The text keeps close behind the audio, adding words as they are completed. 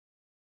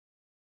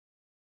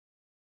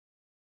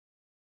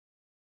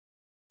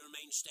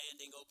remain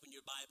standing, open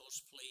your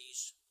Bibles,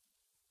 please.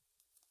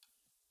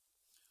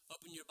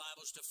 Open your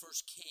Bibles to 1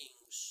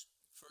 Kings.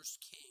 1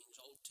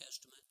 Kings, Old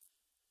Testament.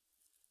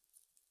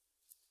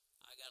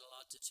 I got a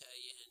lot to tell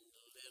you and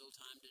little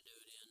time to do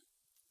it in.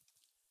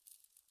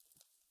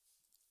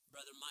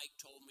 Brother Mike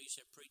told me, he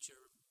said,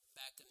 preacher,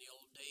 back in the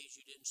old days,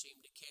 you didn't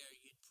seem to care.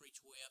 You'd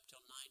preach way up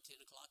till 9,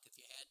 10 o'clock if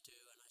you had to.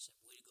 And I said,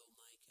 way to go,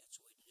 Mike. That's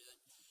the way to do it.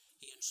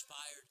 He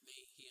inspired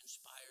me. I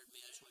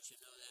just want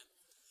you to know that.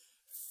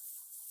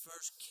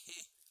 First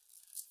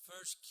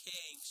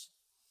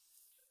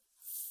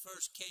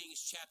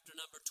Kings chapter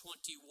number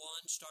 21,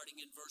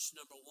 starting in verse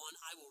number 1.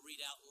 I will read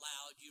out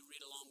loud. You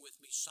read along with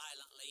me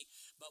silently,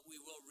 but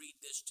we will read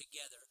this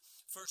together.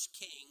 1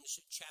 Kings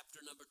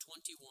chapter number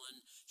 21,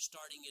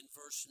 starting in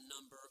verse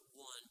number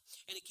 1.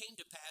 And it came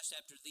to pass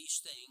after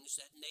these things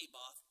that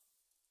Naboth,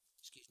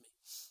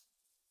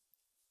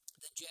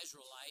 the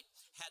Jezreelite,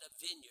 had a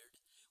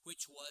vineyard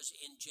which was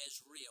in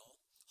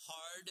Jezreel,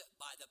 hard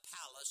by the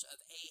palace of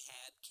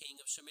Ahab, king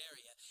of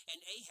Samaria. And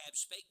Ahab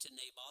spake to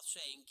Naboth,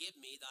 saying, give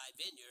me thy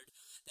vineyard,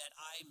 that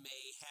I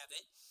may have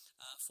it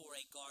for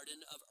a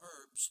garden of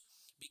herbs,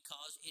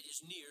 because it is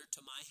near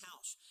to my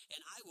house.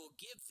 And I will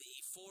give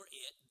thee for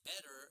it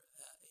a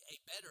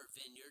better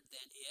vineyard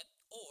than it,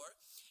 or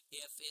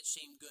if it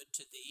seem good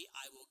to thee,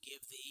 I will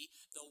give thee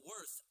the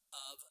worth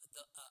of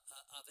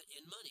it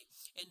in money.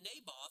 And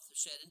Naboth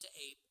said unto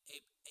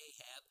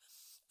Ahab,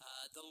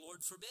 the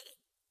Lord forbid it,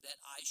 that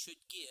I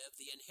should give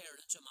the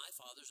inheritance of my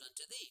fathers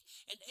unto thee.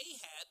 And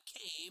Ahab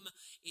came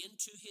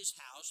into his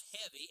house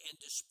heavy and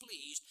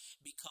displeased,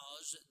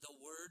 because the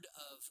word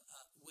of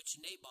which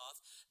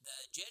Naboth the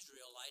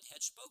Jezreelite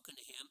had spoken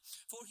to him.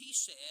 For he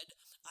said,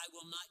 I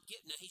will not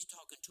give. Now he's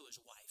talking to his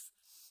wife.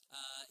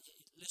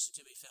 Listen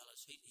to me,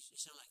 fellas. He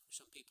sound like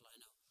some people I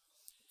know.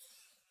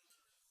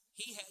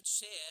 He had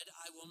said,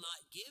 I will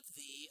not give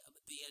thee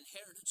the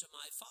inheritance of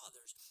my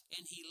fathers.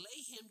 And he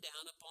lay him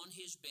down upon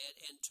his bed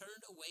and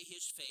turned away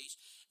his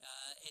face,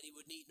 and he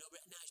would eat no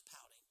bread. Now he's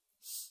pouting.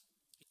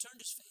 He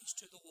turned his face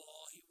to the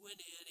wall. He went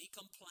in. He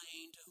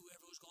complained to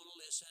whoever was going to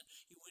listen.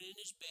 He went in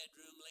his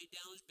bedroom, laid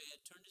down his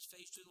bed, turned his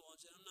face to the wall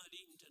and said, I'm not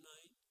eating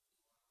tonight.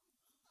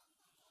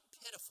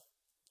 Pitiful.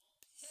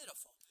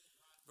 Pitiful.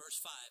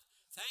 Verse 5.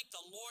 Thank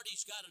the Lord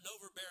he's got an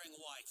overbearing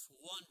wife.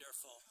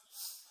 Wonderful.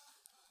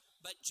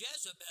 But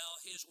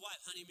Jezebel, his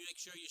wife, honey, make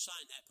sure you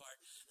sign that part.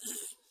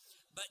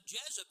 But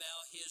Jezebel,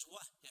 his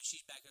wife, now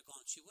she's back there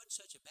going, she wasn't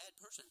such a bad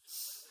person.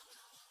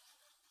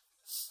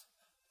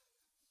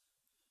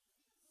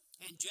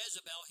 And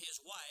Jezebel, his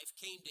wife,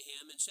 came to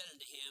him and said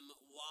unto him,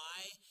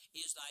 why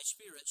is thy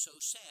spirit so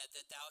sad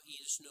that thou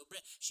eatest no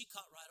bread? She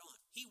caught right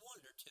on. He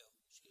wanted her to.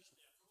 Excuse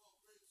me.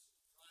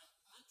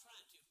 I'm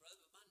trying to,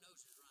 brother, but my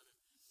nose is running.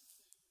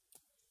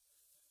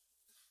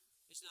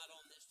 It's not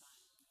on this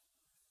time.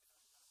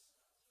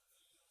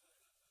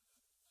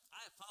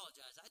 I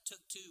apologize. I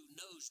took 2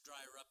 nose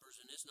dryer-uppers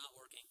and it's not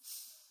working.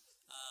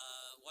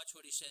 Watch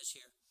what he says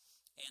here.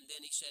 And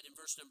then he said in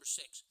verse number 6,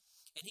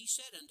 and he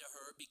said unto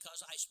her,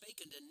 because I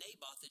spake unto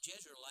Naboth the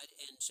Jezreelite,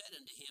 and said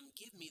unto him,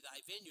 give me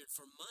thy vineyard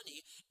for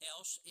money,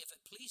 else if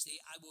it please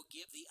thee, I will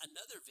give thee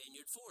another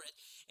vineyard for it.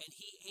 And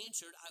he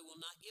answered, I will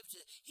not give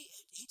to thee.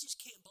 He just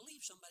can't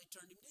believe somebody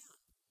turned him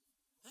down.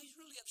 Now, he's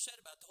really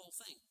upset about the whole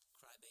thing,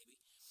 crybaby.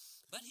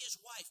 But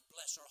his wife,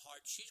 bless her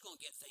heart, she's going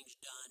to get things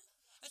done.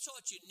 That's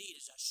what you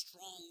need, is a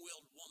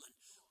strong-willed woman.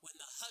 When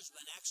the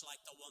husband acts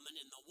like the woman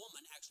and the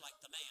woman acts like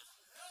the man.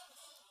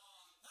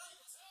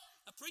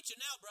 I'm preaching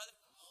now, brother.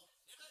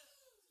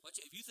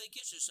 If you think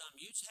this is something,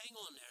 you just hang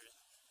on there.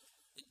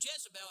 And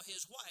Jezebel,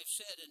 his wife,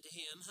 said unto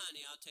him,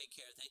 honey, I'll take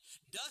care of things.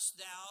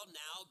 Dost thou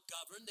now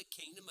govern the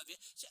kingdom of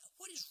it?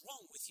 What is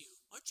wrong with you?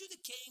 Aren't you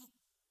the king?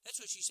 That's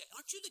what she said.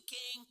 Aren't you the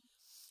king?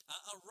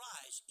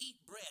 Arise,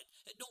 eat bread.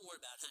 Don't worry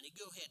about it, honey.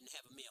 Go ahead and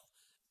have a meal.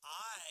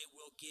 I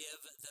will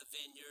give the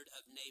vineyard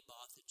of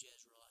Naboth the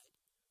Jezreelite.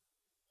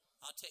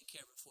 I'll take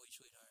care of it for you,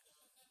 sweetheart.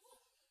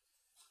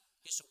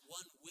 It's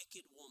one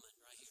wicked woman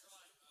right here.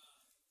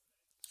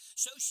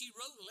 So she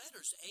wrote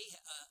letters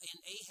in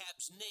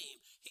Ahab's name.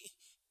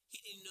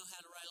 He didn't know how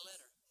to write a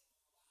letter.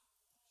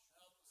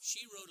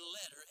 She wrote a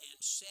letter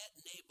and set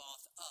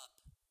Naboth up.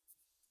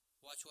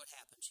 Watch what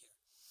happens here.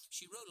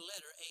 She wrote a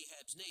letter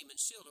Ahab's name and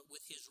sealed it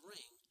with his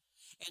ring,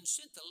 and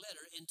sent the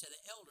letter into the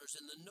elders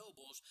and the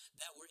nobles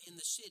that were in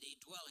the city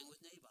dwelling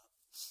with Naboth.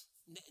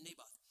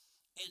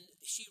 And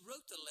she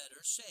wrote the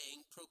letter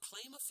saying,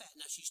 proclaim a fast.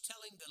 Now she's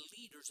telling the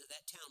leaders of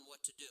that town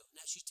what to do.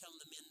 Now she's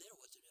telling the men there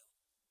what to do.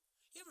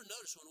 You ever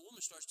notice when a woman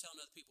starts telling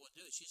other people what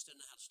to do, she just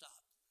doesn't know how to stop?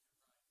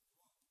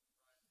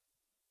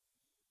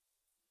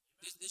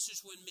 This is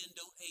when men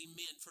don't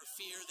amen for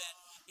fear that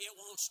it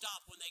won't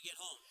stop when they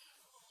get home.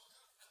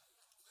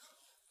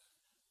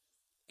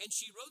 And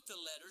she wrote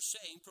the letter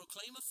saying,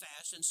 proclaim a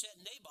fast, and set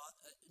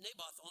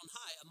Naboth on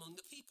high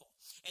among the people.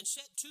 And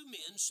set 2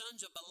 men,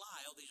 sons of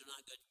Belial, these are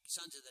not good,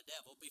 sons of the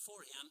devil,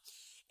 before him,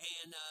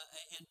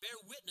 and bear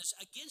witness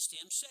against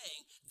him,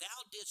 saying,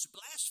 thou didst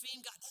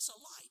blaspheme God. That's a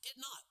lie, did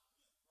not.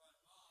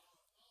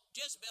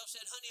 Jezebel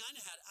said, honey, I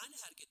know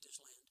how to get this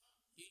land.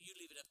 You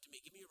leave it up to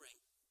me. Give me a ring.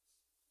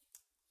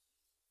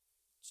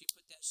 She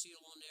put that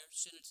seal on there,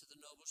 sent it to the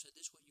nobles, said,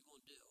 this is what you're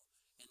going to do.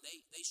 And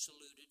they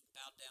saluted,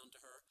 bowed down to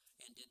her,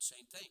 and did the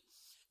same thing.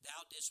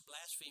 Thou didst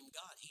blaspheme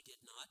God. He did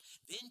not.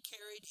 Then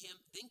carry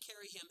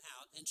him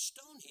out and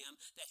stone him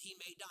that he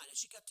may die. And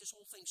she got this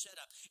whole thing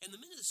set up. And the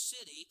men of the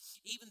city,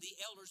 even the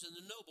elders and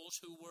the nobles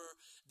who were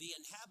the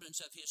inhabitants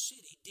of his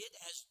city, did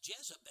as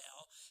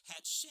Jezebel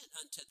had sent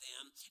unto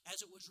them, as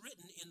it was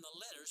written in the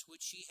letters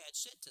which she had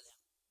sent to them.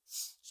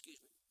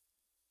 Excuse me.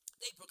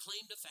 They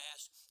proclaimed a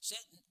fast,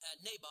 set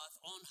Naboth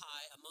on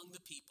high among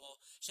the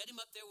people, set him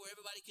up there where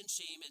everybody can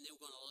see him, and they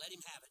were going to let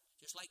him have it,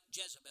 just like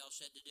Jezebel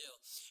said to do.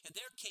 And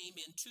there came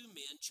in 2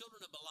 men,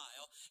 children of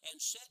Belial,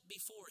 and sat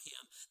before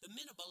him. The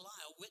men of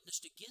Belial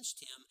witnessed against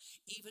him,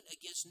 even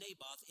against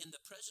Naboth, in the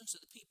presence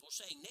of the people,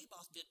 saying,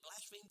 Naboth did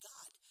blaspheme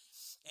God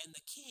and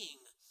the king.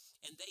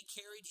 And they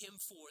carried him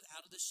forth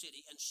out of the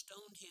city and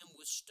stoned him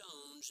with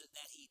stones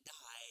that he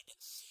died.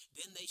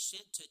 Then they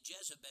sent to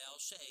Jezebel,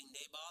 saying,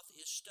 Naboth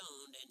is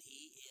stoned and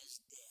he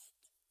is dead.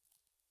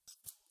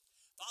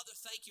 Father,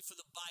 thank you for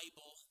the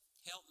Bible.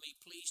 Help me,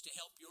 please, to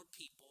help your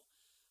people.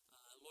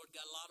 Lord,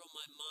 got a lot on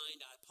my mind.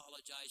 I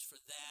apologize for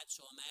that.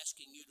 So I'm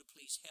asking you to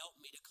please help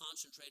me to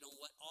concentrate on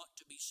what ought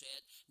to be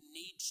said,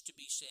 needs to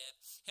be said.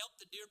 Help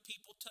the dear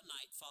people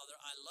tonight, Father.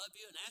 I love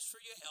you and ask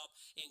for your help.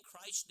 In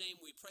Christ's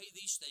name we pray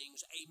these things.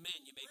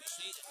 Amen. You may be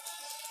seated.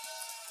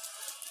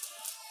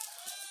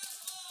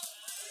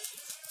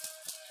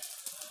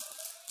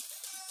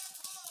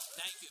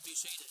 Thank you. Be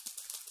seated.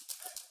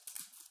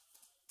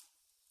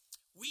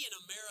 We in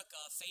America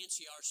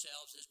fancy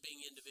ourselves as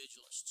being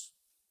individualists.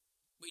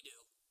 We do.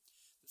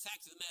 The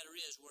fact of the matter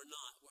is we're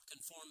not. We're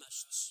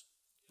conformists.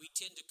 We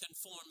tend to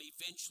conform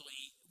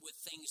eventually with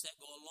things that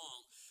go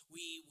along.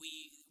 We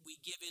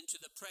give in to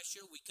the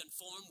pressure. We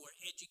conform. We're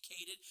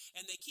educated.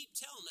 And they keep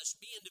telling us,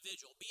 be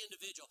individual,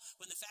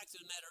 when the fact of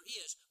the matter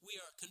is we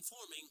are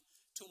conforming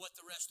to what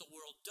the rest of the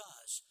world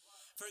does.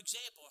 For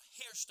example,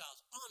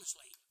 hairstyles.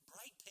 Honestly,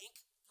 bright pink.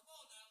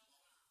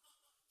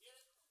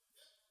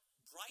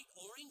 Bright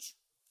orange.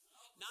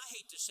 Now, I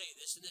hate to say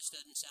this, and this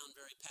doesn't sound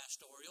very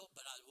pastoral,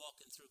 but I was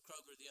walking through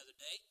Kroger the other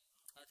day.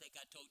 I think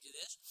I told you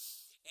this,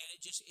 and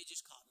it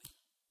just caught me.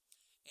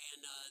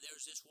 And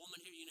there's this woman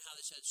here, you know how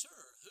they said, sir,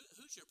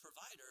 who's your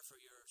provider for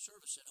your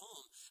service at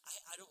home?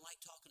 I don't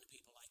like talking to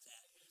people like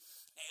that.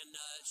 And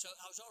so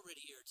I was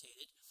already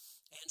irritated.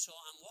 And so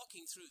I'm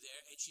walking through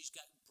there, and she's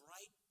got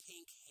bright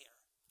pink hair.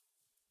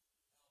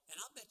 And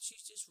I'll bet she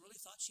just really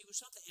thought she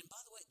was something. And by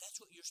the way, that's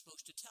what you're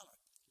supposed to tell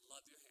her.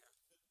 Love your hair.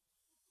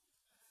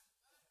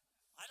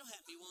 I don't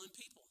have to be one of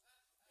them people.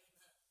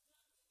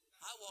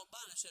 I walked by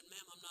and I said,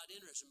 ma'am, I'm not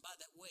interested. And by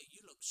that way, you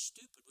look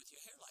stupid with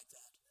your hair like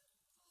that.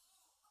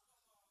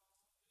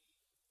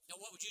 Now,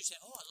 what would you say?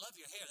 Oh, I love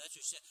your hair. That's what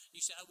you said.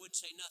 You said, I wouldn't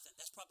say nothing.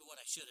 That's probably what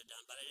I should have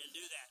done, but I didn't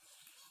do that.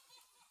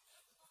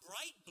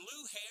 Bright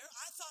blue hair?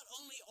 I thought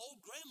only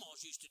old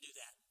grandmas used to do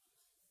that.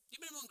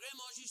 You remember when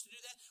grandmas used to do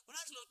that? When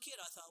I was a little kid,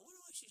 I thought, I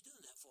wonder what she's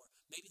doing that for.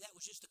 Maybe that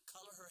was just the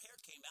color her hair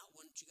came out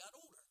when she got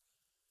older.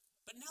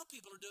 But now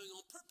people are doing it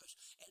on purpose.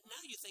 And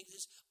now you think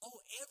this,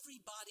 oh,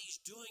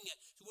 everybody's doing it.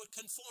 We're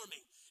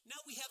conforming.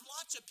 Now we have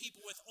lots of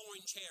people with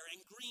orange hair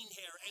and green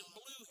hair and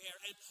blue hair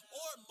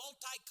or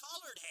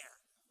multicolored hair.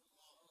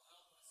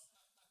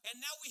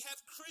 And now we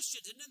have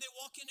Christians, and then they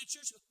walk into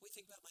church and go, what do you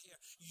think about my hair?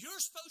 You're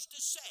supposed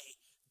to say,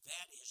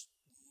 that is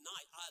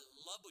nice. I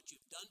love what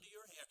you've done to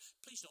your hair.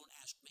 Please don't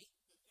ask me.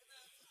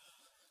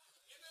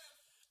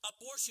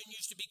 Abortion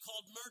used to be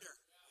called murder.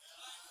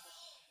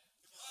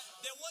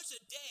 There was a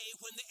day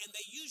when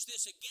they used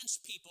this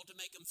against people to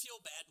make them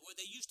feel bad, where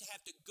they used to have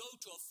to go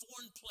to a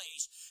foreign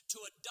place to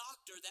a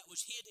doctor that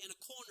was hid in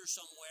a corner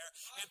somewhere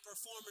and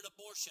perform an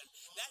abortion.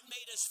 That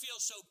made us feel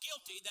so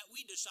guilty that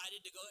we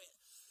decided to go ahead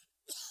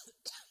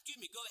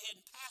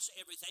and pass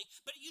everything.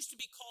 But it used to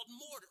be called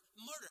murder.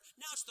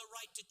 Now it's the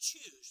right to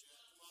choose.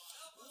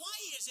 Why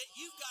is it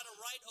you've got a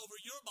right over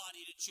your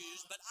body to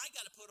choose, but I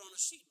got to put on a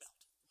seatbelt?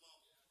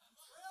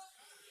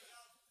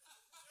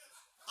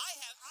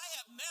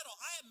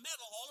 I have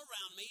metal all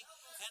around me,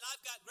 and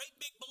I've got great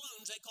big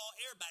balloons they call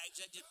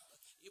airbags that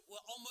it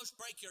will almost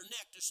break your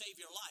neck to save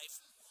your life.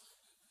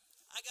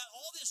 I got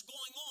all this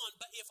going on,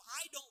 but if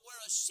I don't wear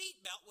a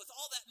seatbelt with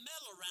all that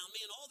metal around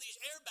me and all these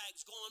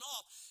airbags going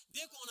off,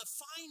 they're going to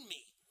find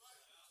me.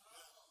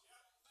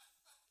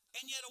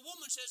 And yet a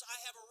woman says, I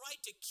have a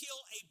right to kill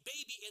a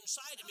baby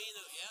inside of me. And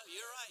yeah,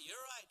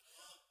 you're right.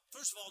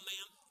 First of all,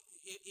 ma'am,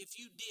 if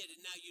you did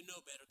and now you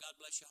know better, God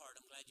bless your heart.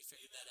 I'm glad you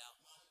figured that out.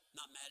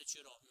 Not mad at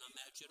you at all. Not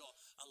mad at you at all.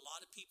 A lot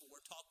of people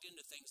were talked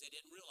into things they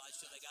didn't realize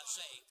till they got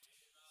saved.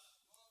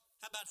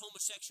 How about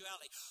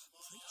homosexuality?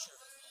 Preacher.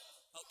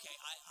 Okay,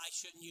 I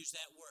shouldn't use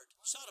that word.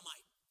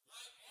 Sodomite.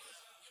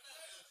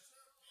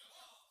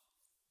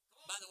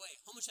 By the way,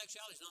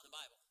 homosexuality is not in the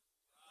Bible.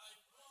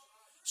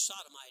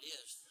 Sodomite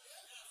is.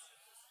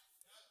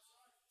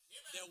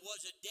 There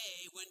was a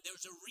day when there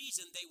was a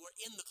reason they were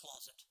in the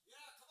closet.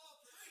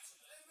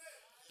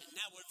 And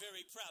now we're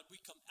very proud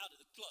we come out of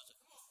the closet.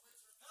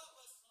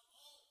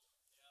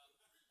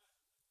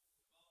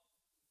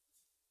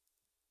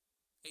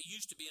 It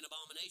used to be an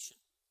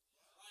abomination.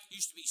 It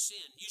used to be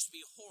sin. It used to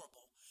be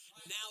horrible.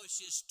 Now it's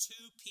just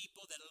two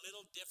people that are a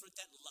little different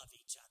that love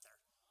each other.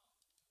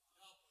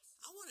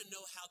 I want to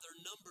know how their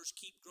numbers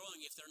keep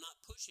growing if they're not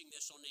pushing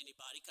this on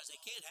anybody, because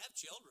they can't have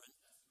children.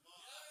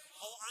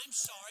 Oh, I'm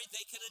sorry,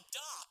 they can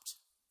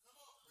adopt.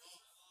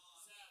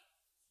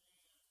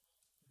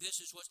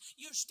 This is what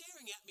you're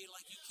staring at me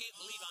like you can't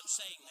believe I'm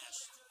saying this.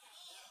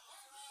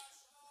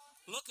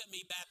 Look at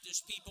me,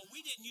 Baptist people.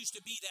 We didn't used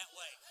to be that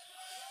way.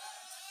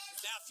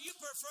 Now, if you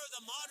prefer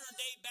the modern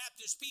day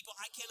Baptist people,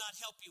 I cannot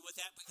help you with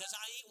that because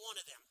I ain't one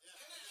of them.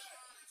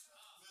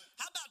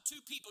 How about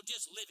two people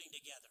just living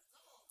together?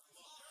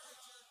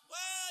 Well,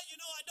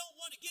 I don't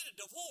want to get a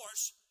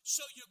divorce,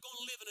 so you're going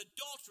to live in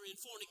adultery and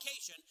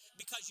fornication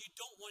because you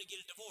don't want to get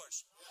a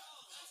divorce.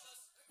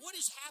 What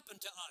has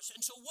happened to us?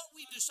 And so what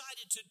we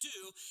decided to do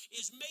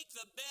is make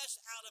the best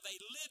out of a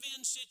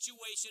live-in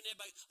situation.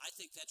 Everybody, I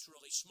think that's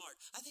really smart.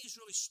 I think it's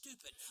really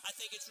stupid. I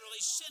think it's really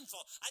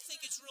sinful. I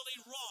think it's really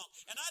wrong.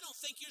 And I don't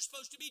think you're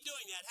supposed to be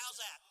doing that. How's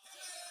that?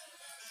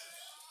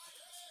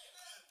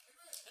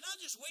 And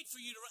I'll just wait for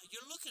you to,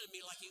 you're looking at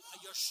me like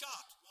you're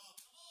shocked.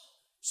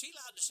 Is she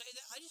allowed to say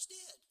that? I just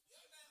did.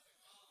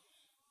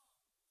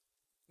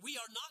 We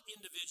are not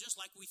individuals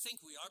like we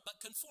think we are,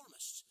 but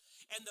conformists.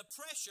 And the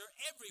pressure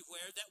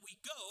everywhere that we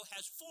go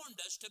has formed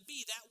us to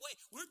be that way.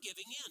 We're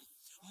giving in.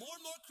 More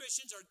and more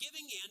Christians are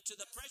giving in to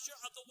the pressure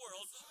of the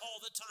world all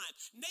the time.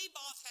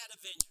 Naboth had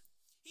a vineyard.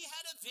 He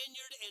had a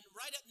vineyard and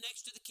right up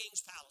next to the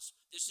king's palace.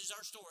 This is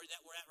our story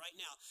that we're at right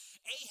now.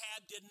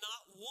 Ahab did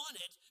not want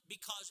it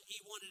because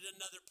he wanted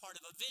another part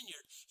of a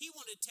vineyard. He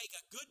wanted to take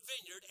a good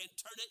vineyard and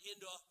turn it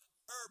into a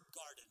herb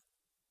garden.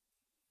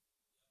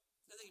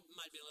 I think it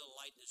might be a little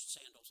light in his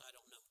sandals. I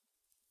don't know.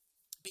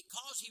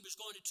 Because he was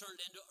going to turn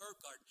it into a herb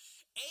garden.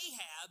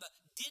 Ahab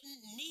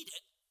didn't need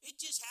it.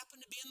 It just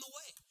happened to be in the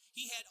way.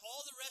 He had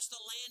all the rest of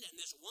the land, and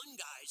this one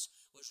guy's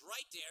was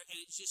right there, and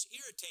it's just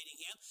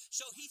irritating him.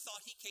 So he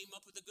thought he came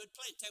up with a good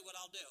plan. Tell you what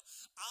I'll do.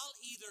 I'll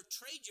either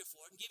trade you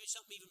for it and give you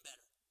something even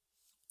better,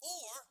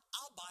 or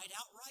I'll buy it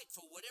outright.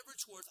 For whatever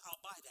it's worth,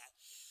 I'll buy that.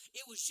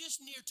 It was just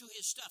near to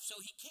his stuff.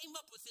 So he came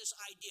up with this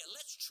idea.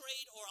 Let's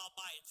trade or I'll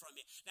buy it from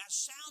you. Now, it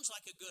sounds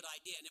like a good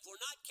idea. And if we're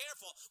not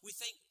careful, we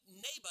think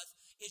Naboth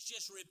is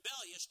just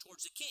rebellious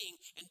towards the king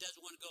and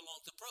doesn't want to go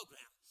along with the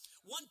program.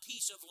 One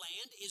piece of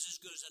land is as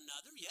good as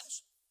another,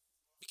 yes?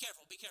 Be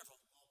careful, be careful.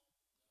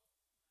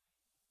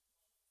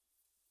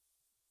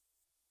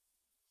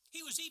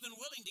 He was even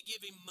willing to give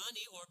him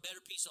money or a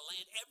better piece of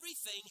land.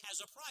 Everything has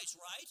a price,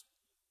 right?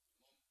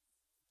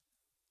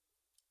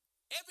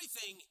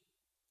 Everything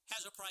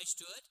has a price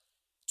to it.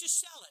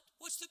 Just sell it.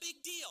 What's the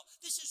big deal?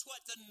 This is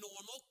what the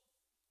normal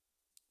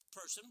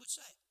person would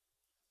say.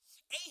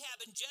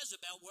 Ahab and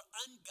Jezebel were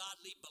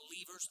ungodly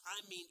believers. I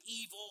mean,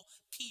 evil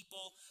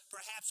people.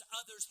 Perhaps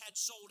others had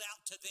sold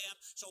out to them.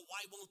 So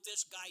why won't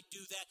this guy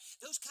do that?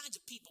 Those kinds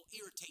of people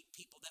irritate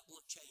people that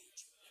won't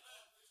change.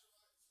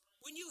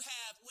 When you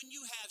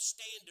have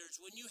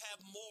standards, when you have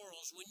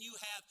morals, when you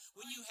have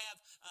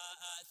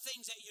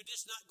things that you're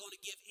just not going to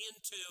give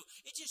into,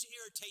 it just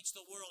irritates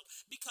the world.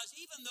 Because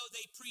even though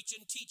they preach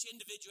and teach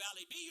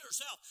individuality, be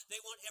yourself, they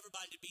want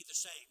everybody to be the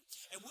same.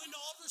 And when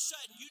all of a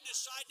sudden you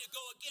decide to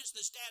go against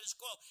the status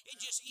quo, it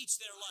just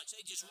eats their lunch.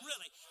 They just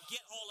really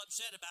get all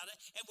upset about it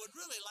and would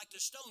really like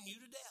to stone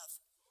you to death.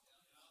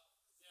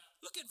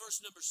 Look at verse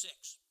number 6.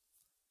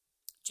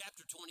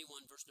 Chapter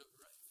 21, verse number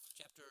 6.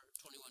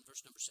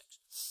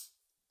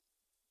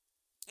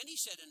 And he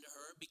said unto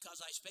her, because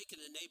I spake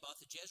unto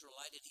Naboth the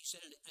Jezreelite,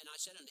 and I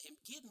said unto him,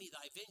 give me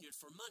thy vineyard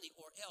for money,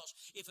 or else,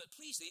 if it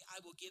please thee, I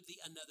will give thee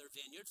another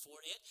vineyard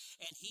for it.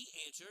 And he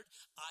answered,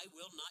 I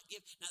will not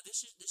give. Now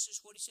this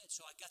is what he said.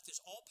 So I got this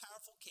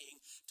all-powerful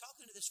king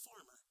talking to this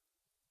farmer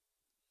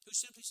who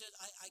simply said,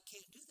 I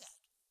can't do that.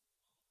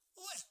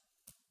 What?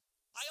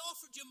 I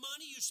offered you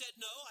money, you said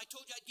no. I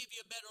told you I'd give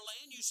you a better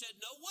land, you said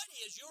no. What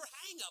is your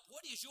hang-up?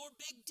 What is your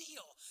big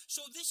deal?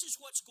 So this is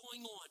what's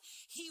going on.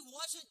 He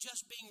wasn't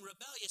just being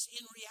rebellious.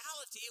 In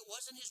reality, it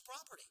wasn't his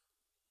property.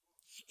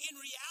 In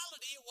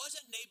reality, it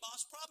wasn't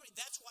Naboth's property.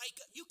 That's why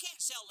you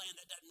can't sell land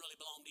that doesn't really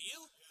belong to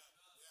you.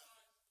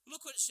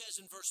 Look what it says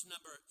in verse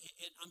number 3.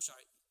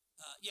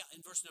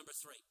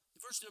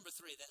 Verse number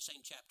 3 of that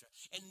same chapter.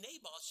 And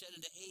Naboth said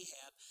unto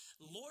Ahab,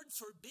 Lord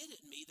forbid it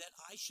me that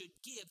I should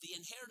give the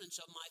inheritance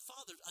of my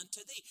father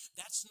unto thee.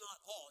 That's not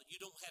all. You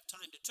don't have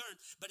time to turn.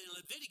 But in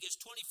Leviticus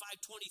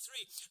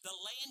 25:23, the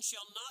land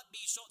shall not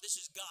be sold.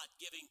 This is God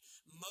giving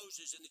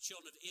Moses and the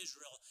children of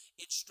Israel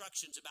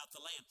instructions about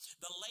the land.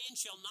 The land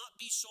shall not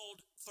be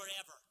sold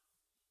forever.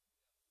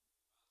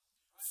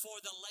 For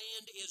the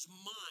land is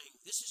mine.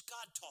 This is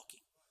God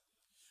talking.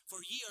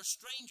 For ye are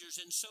strangers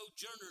and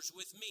sojourners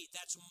with me.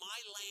 That's my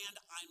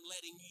land. I'm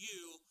letting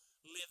you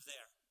live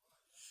there.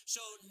 So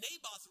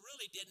Naboth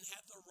really didn't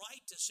have the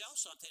right to sell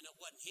something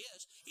that wasn't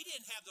his. He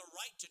didn't have the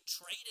right to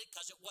trade it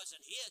because it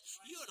wasn't his.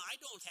 You and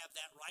I don't have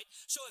that right.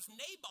 So if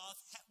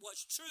Naboth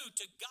was true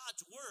to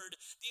God's word,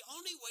 the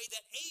only way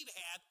that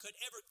Ahab could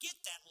ever get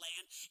that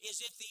land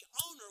is if the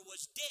owner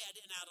was dead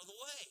and out of the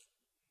way.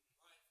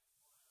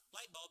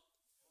 Light bulb.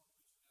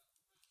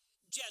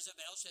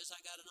 Jezebel says, I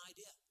got an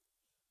idea.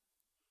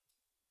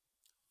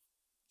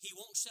 He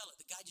won't sell it.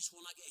 The guy just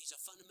will not get it. He's a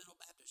fundamental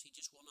Baptist. He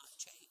just will not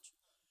change.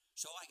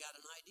 So I got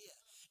an idea.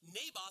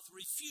 Naboth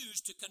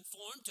refused to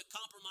conform, to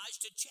compromise,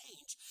 to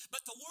change.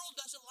 But the world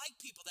doesn't like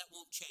people that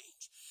won't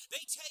change.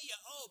 They tell you,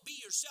 oh, be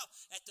yourself.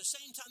 At the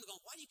same time, they're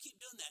going, why do you keep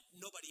doing that?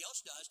 Nobody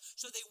else does.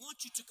 So they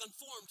want you to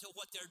conform to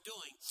what they're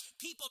doing.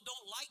 People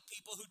don't like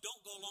people who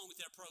don't go along with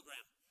their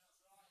program.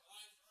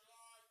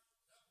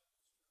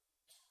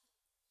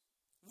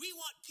 We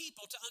want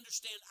people to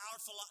understand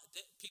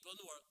people in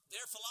the world,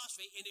 their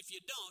philosophy, and if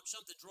you don't,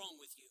 something's wrong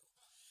with you.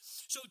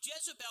 So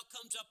Jezebel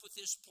comes up with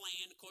this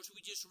plan. Of course,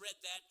 we just read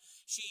that.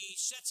 She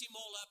sets him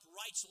all up,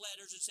 writes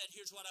letters, and said,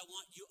 here's what I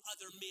want, you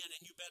other men,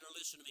 and you better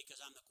listen to me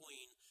because I'm the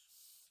queen.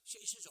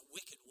 She's a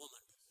wicked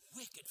woman,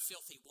 wicked,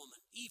 filthy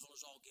woman. Evil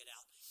as all get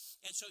out.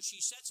 And so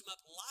she sets him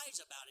up, lies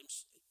about him,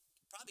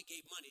 probably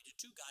gave money to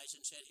two guys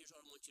and said, here's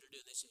what I want you to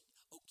do. And they said,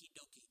 okie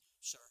dokie,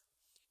 sir.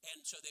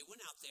 And so they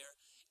went out there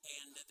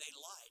and they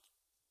lied.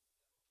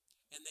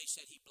 And they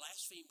said he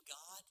blasphemed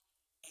God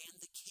and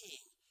the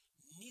king.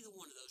 Neither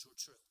one of those were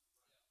true.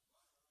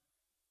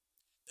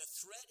 The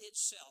threat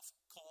itself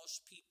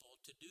caused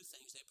people to do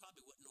things they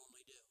probably wouldn't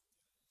normally do.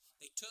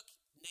 They took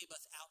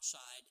Naboth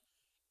outside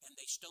and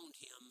they stoned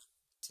him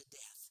to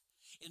death.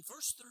 In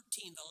verse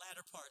 13, the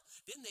latter part,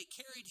 then they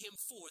carried him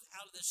forth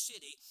out of the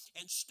city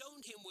and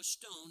stoned him with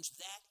stones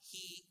that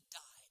he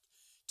died.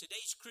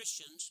 Today's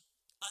Christians,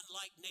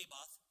 unlike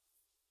Naboth,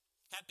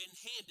 have been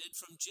handed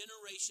from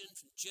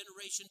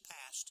generation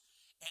past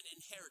an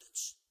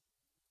inheritance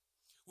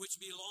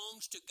which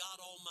belongs to God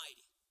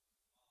Almighty.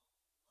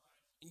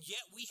 And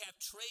yet we have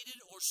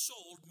traded or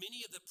sold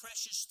many of the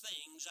precious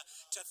things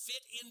to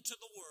fit into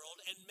the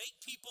world and make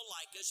people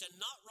like us and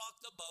not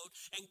rock the boat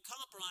and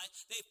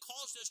compromise. They've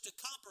caused us to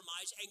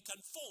compromise and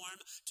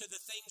conform to the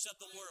things of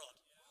the world.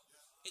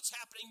 It's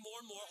happening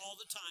more and more all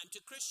the time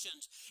to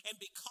Christians. And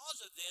because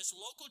of this,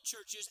 local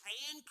churches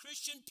and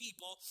Christian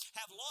people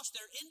have lost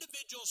their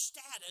individual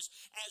status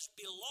as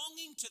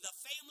belonging to the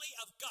family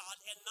of God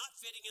and not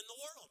fitting in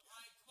the world.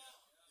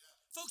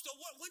 Folks,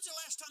 when's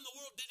the last time the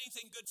world did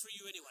anything good for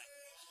you anyway?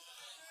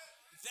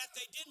 That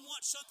they didn't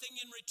want something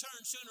in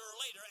return sooner or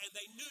later, and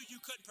they knew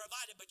you couldn't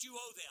provide it, but you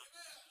owe them.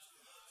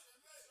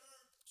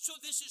 So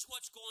this is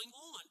what's going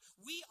on.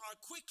 We are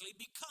quickly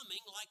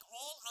becoming like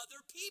all other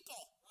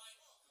people.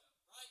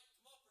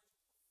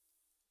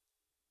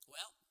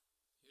 Well,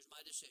 here's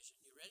my decision.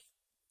 You ready?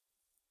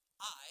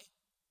 I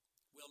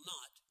will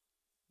not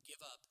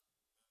give up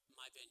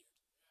my vineyard.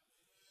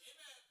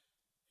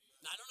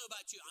 Now, I don't know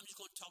about you. I'm just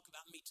going to talk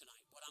about me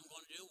tonight. What I'm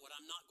going to do, what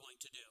I'm not going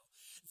to do.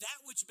 That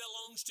which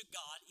belongs to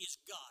God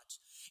is God's.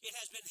 It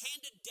has been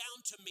handed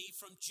down to me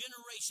from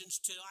generations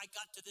till I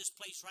got to this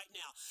place right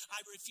now.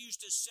 I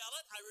refuse to sell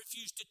it. I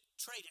refuse to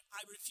trade it.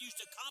 I refuse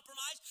to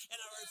compromise,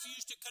 and I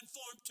refuse to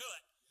conform to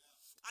it.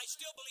 I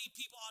still believe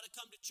people ought to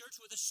come to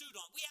church with a suit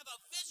on. We have a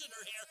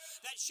visitor here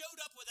that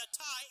showed up with a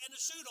tie and a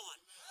suit on.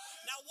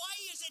 Now, why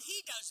is it he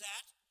does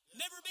that?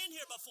 Never been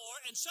here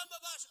before, and some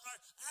of us are,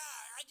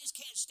 I just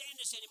can't stand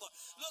this anymore.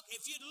 Look,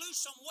 if you lose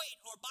some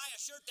weight or buy a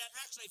shirt that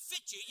actually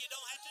fits you, you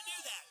don't have to do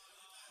that.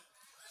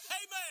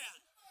 Amen.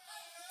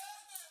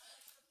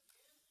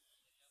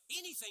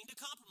 Anything to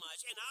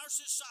compromise. In our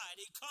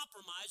society,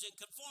 compromise and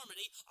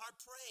conformity are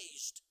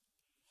praised.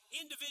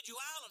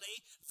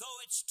 Individuality, though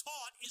it's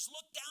taught, is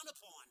looked down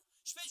upon,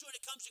 especially when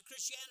it comes to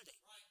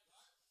Christianity.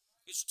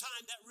 It's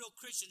time that real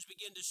Christians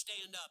begin to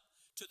stand up.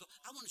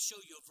 I want to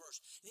show you a verse.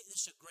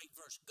 This is a great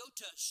verse. Go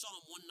to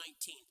Psalm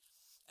 119.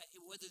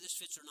 Whether this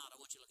fits or not, I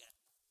want you to look at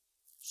it.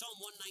 Psalm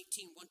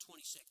 119,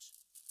 126.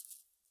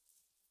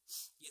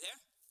 You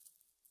there?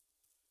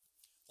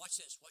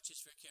 Watch this. Watch this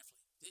very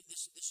carefully.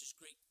 This is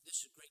great.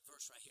 This is a great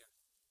verse right here.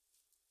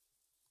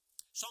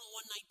 Psalm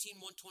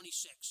 119,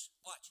 126.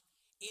 Watch.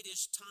 It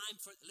is time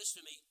for, listen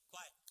to me,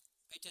 quiet,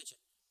 pay attention.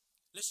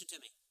 Listen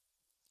to me.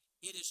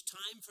 It is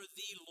time for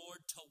thee,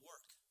 Lord, to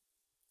work.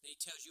 And he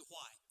tells you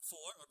why.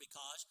 For, or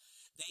because,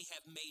 they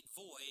have made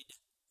void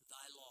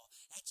thy law.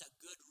 That's a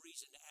good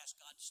reason to ask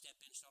God to step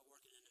in and start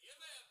working in it.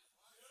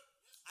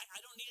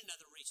 I don't need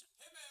another reason.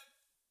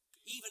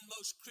 Even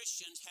most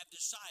Christians have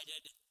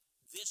decided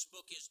this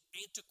book is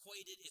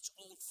antiquated, it's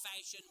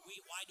old-fashioned.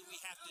 Why do we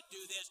have to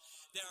do this?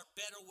 There are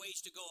better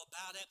ways to go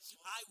about it.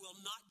 I will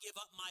not give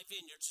up my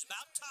vineyard. It's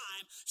about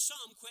time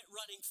some quit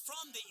running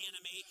from the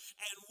enemy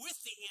and with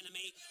the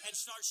enemy and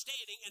start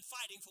standing and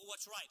fighting for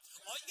what's right.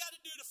 All you got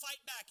to do to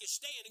fight back is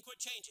stand and quit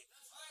changing.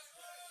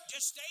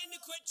 Just stand and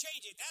quit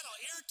changing. That'll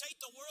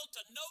irritate the world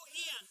to no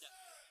end.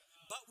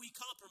 But we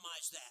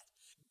compromise that.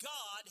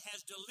 God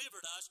has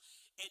delivered us,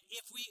 and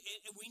if we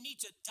need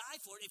to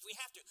die for it if we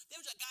have to. There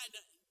was a guy in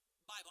the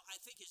Bible, I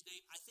think his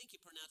name, I think he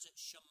pronounced it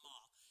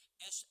Shammah,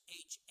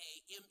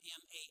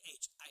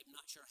 S-H-A-M-M-A-H. I'm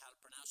not sure how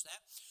to pronounce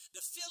that.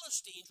 The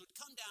Philistines would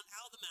come down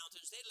out of the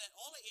mountains. They let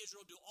all of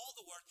Israel do all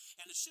the work,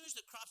 and as soon as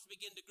the crops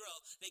begin to grow,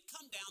 they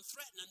come down,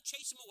 threaten them,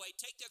 chase them away,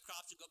 take their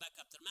crops, and go back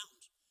up to the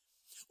mountains.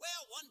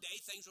 Well, one day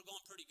things were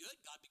going pretty good.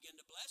 God began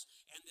to bless,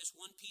 and this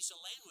one piece of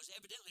land was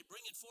evidently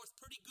bringing forth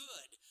pretty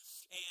good.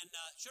 And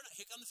sure enough,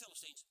 here come the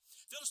Philistines.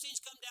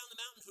 Philistines come down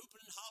the mountain, hooping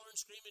and hollering,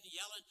 screaming and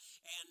yelling,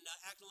 and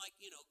acting like,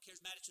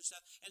 charismatics and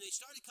stuff. And they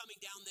started coming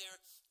down there,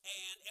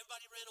 and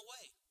everybody ran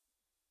away,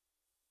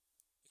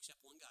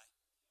 except one guy.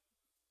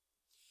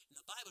 And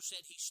the Bible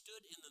said he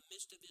stood in the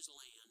midst of his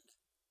land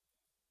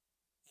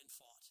and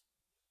fought.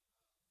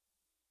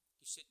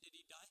 He said, did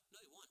he die?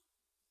 No, he won.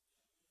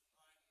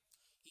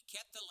 He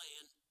kept the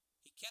land,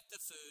 he kept the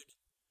food,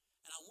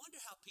 and I wonder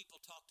how people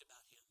talked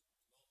about him.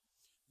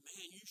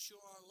 Man, you sure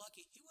are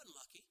lucky. He wasn't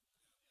lucky.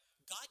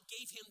 God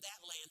gave him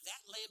that land.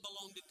 That land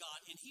belonged to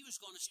God, and he was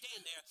going to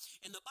stand there.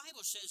 And the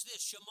Bible says this,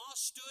 Shammah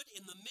stood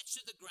in the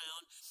midst of the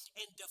ground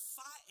and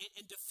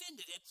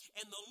defended it,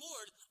 and the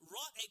Lord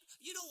wrought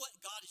you know what?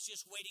 God is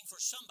just waiting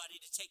for somebody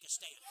to take a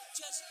stand.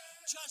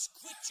 Just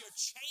quit your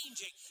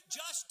changing.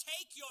 Just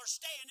take your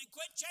stand and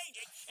quit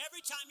changing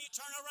every time you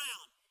turn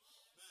around.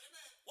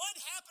 What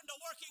happened to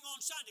working on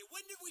Sunday?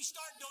 When did we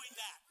start doing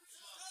that?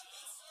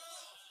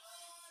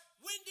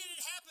 When did it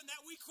happen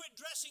that we quit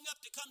dressing up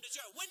to come to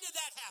church? When did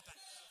that happen?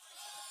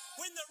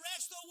 When the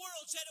rest of the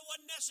world said it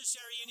wasn't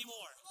necessary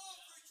anymore.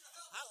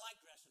 I like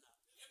dressing up.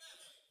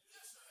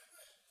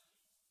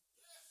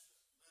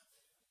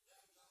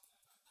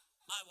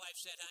 My wife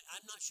said,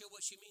 I'm not sure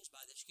what she means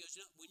by this. She goes,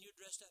 when you're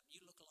dressed up,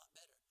 you look a lot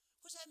better.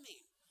 What does that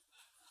mean?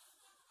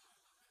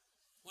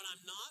 When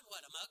I'm not,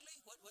 what, I'm ugly?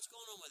 What's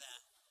going on with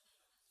that?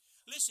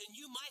 Listen,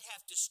 you might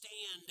have to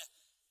stand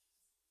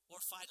or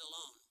fight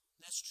alone.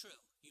 That's true.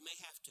 You may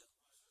have to.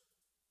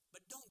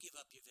 But don't give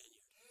up your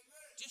vineyard.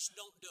 Just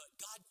don't do it.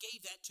 God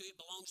gave that to you.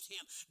 It belongs to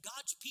him.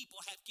 God's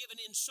people have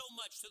given in so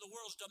much to the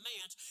world's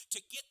demands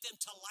to get them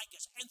to like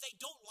us, and they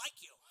don't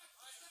like you.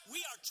 We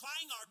are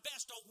trying our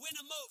best to win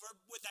them over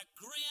with a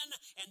grin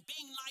and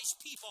being nice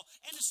people,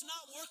 and it's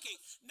not working.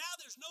 Now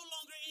there's no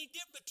longer any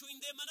difference between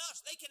them and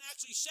us. They can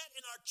actually sit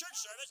in our church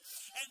service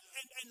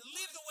and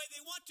live the way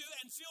they want to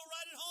and feel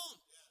right at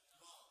home.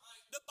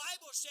 The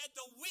Bible said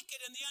the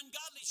wicked and the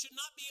ungodly should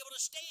not be able to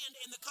stand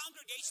in the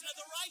congregation of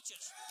the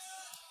righteous.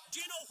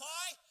 Do you know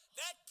why?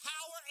 That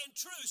power and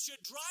truth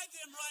should drive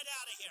them right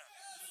out of here.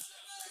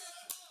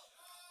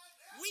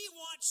 We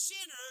want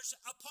sinners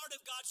a part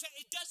of God's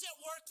family. It doesn't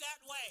work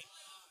that way.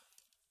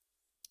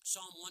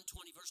 Psalm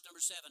 120, verse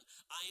number 7.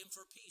 I am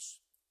for peace.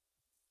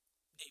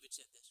 David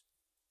said this.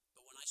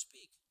 But when I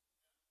speak,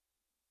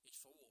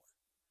 it's for war.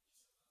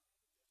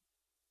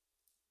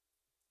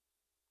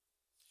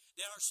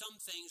 There are some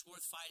things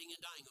worth fighting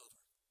and dying over.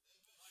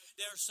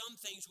 There are some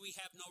things we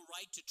have no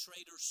right to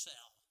trade or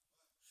sell.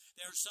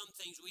 There are some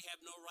things we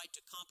have no right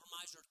to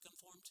compromise or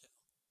conform to.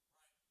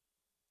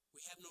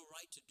 We have no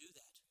right to do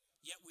that.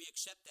 Yet we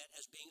accept that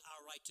as being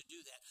our right to do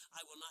that.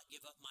 I will not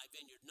give up my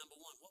vineyard. Number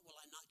one, what will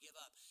I not give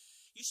up?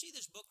 You see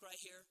this book right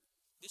here?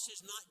 This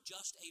is not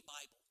just a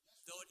Bible,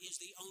 though it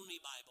is the only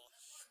Bible.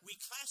 We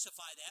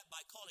classify that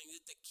by calling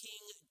it the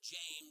King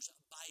James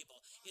Bible.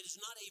 It is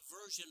not a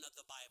version of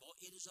the Bible.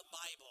 It is a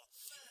Bible.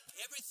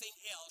 Everything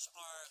else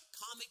are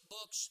comic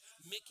books,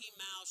 Mickey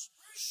Mouse,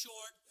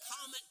 short,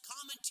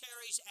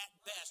 commentaries at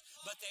best,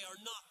 but they are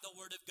not the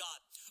Word of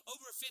God.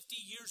 Over 50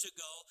 years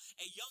ago,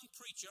 a young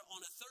preacher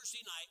on a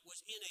Thursday night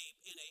was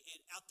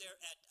out there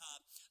at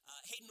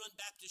Hayden Run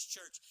Baptist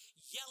Church,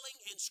 yelling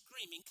and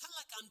screaming, kind of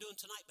like I'm doing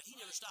tonight, but he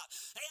never stopped.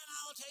 And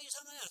I'll tell you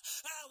something else.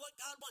 What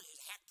God wants.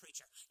 He's a hack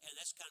preacher, and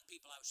that's the kind of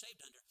people I was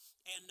saved under.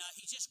 And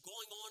he's just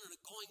going on and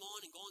going on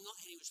and going on,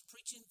 and he was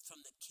preaching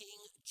from the King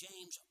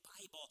James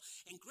Bible.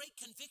 And great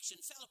conviction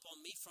fell upon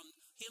me from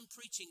him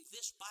preaching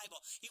this Bible.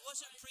 He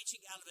wasn't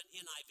preaching out of an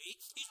NIV.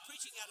 He's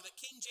preaching out of a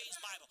King James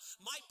Bible.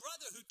 My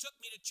brother who took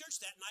me to church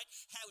that night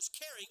was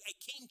carrying a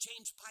King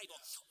James Bible.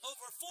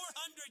 Over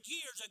 400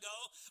 years ago,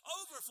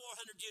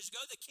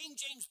 the King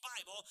James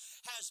Bible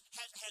has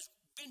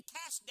been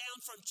passed down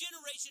from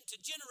generation to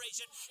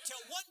generation till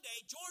one day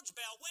George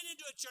Bell went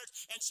into a church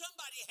and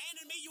somebody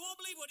handed me, you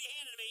won't believe what he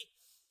handed me.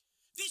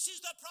 This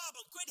is the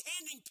problem. Quit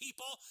handing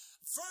people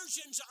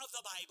versions of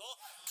the Bible,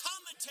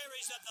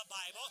 commentaries of the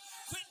Bible.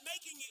 Quit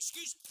making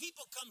excuses.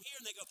 People come here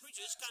and they go,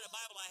 preacher, this kind of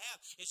Bible I have,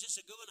 is this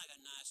a good one? I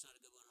go, nah, it's not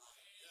a good one at all.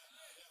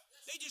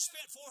 They just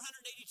spent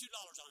 $482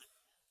 on it.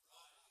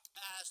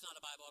 It's not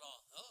a Bible at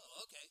all.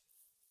 Oh, okay.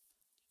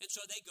 And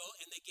so they go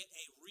and they get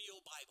a real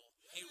Bible,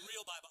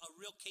 a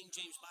real King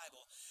James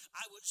Bible.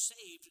 I was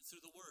saved through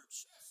the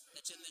words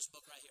that's in this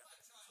book right here.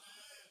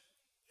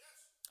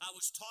 I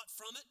was taught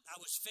from it. I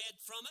was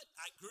fed from it.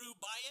 I grew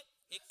by it.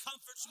 It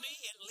comforts me.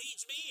 It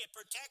leads me. It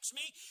protects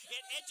me.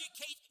 It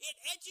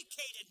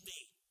educated me.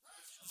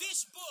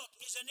 This book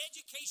is an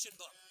education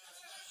book.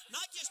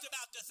 Not just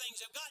about the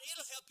things of God.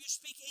 It'll help you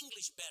speak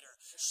English better.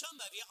 Some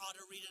of you ought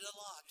to read it a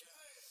lot.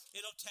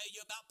 It'll tell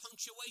you about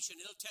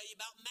punctuation. It'll tell you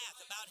about math,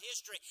 about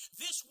history.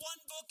 This one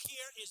book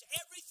here is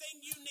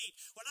everything you need.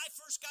 When I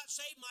first got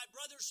saved, my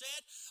brother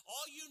said,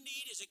 all you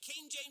need is a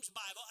King James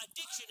Bible, a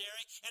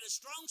dictionary, and a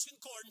Strong's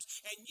Concordance,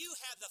 and you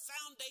have the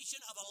foundation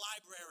of a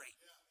library.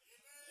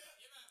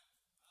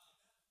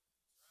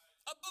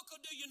 A book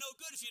will do you no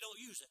good if you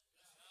don't use it.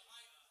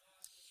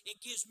 It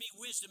gives me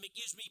wisdom. It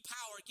gives me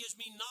power. It gives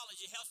me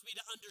knowledge. It helps me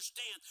to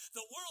understand.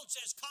 The world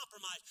says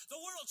compromise.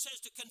 The world says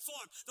to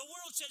conform. The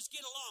world says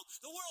get along.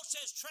 The world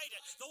says trade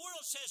it. The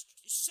world says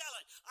sell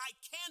it. I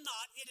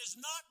cannot. It is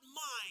not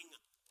mine.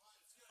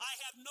 I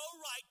have no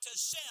right to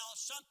sell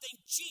something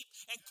cheap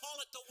and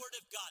call it the Word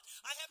of God.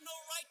 I have no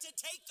right to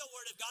take the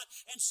Word of God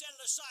and set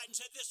it aside and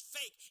say this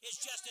fake is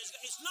just as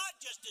good. It's not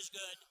just as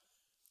good.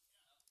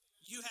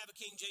 You have a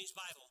King James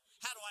Bible.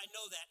 How do I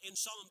know that? In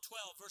Psalm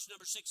 12, verse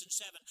number 6 and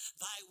 7.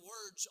 Thy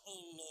words, O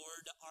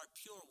Lord, are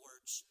pure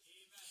words.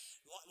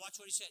 Watch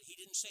what he said. He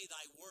didn't say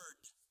thy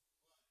word.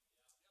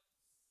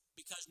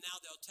 Because now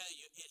they'll tell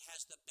you it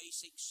has the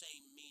basic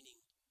same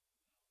meaning.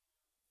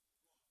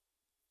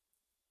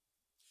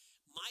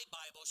 My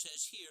Bible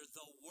says here,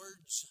 the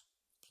words,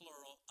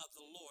 plural, of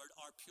the Lord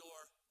are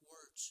pure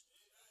words.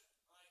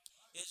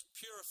 It's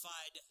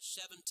purified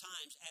 7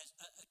 times,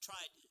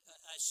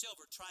 as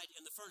silver tried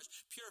in the furnace,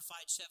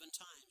 purified 7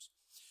 times.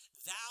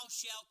 Thou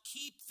shalt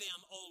keep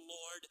them, O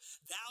Lord.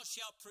 Thou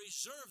shalt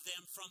preserve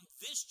them from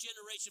this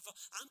generation.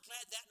 I'm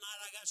glad that night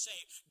I got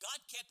saved. God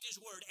kept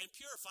his word and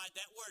purified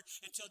that word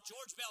until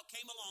George Bell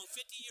came along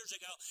 50 years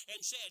ago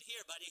and said, here,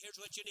 buddy, here's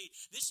what you need.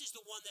 This is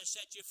the one that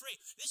set you free.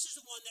 This is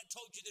the one that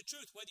told you the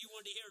truth, whether you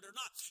wanted to hear it or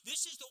not.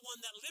 This is the one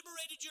that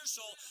liberated your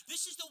soul.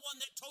 This is the one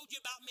that told you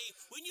about me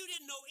when you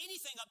didn't know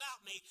anything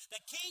about me.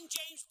 The King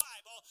James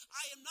Bible,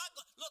 I am not,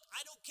 look,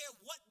 I don't care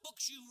what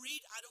books you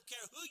read. I don't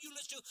care who you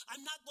listen to.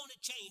 I'm not going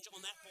to change on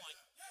that point.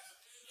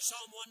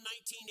 Psalm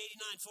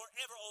 119:89.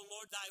 Forever, O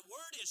Lord, thy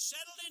word is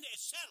settled in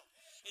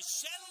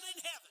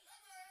heaven.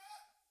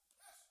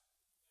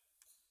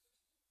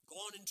 Go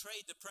on and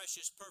trade the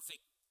precious,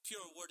 perfect,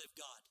 pure word of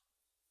God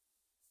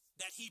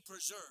that he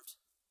preserved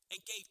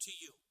and gave to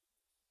you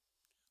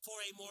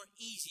for a more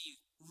easy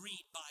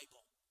read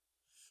Bible,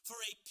 for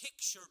a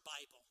picture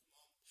Bible,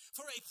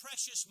 for a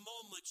precious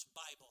moments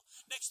Bible.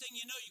 Next thing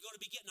you know, you're going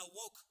to be getting a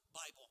woke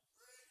Bible.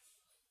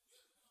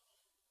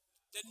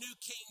 The New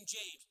King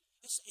James.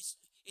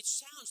 It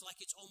sounds like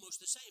it's almost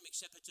the same,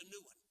 except it's a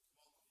new one.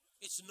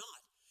 It's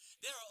not.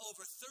 There are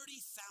over 30,000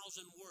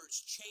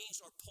 words changed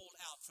or pulled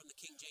out from the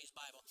King James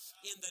Bible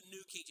in the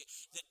New King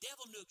James. The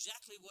devil knew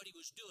exactly what he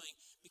was doing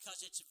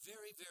because it's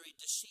very, very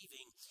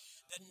deceiving.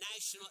 The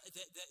NASV,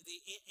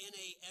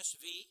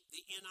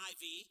 the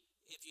NIV,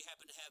 if you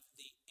happen to have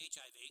the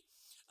HIV,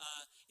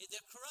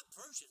 they're corrupt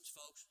versions,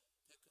 folks.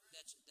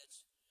 That's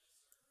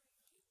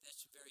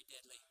very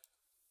deadly.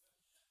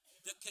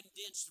 The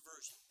condensed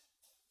version.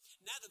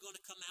 Now they're going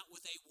to come out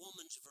with a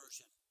woman's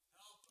version.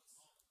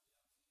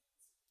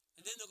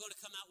 And then they're going to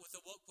come out with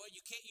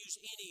you can't use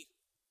any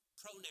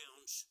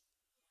pronouns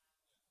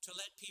to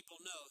let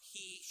people know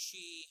he,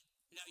 she.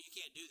 No, you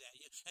can't do that.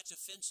 That's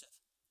offensive.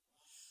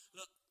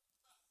 Look,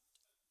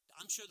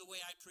 I'm sure the way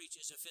I preach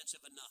is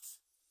offensive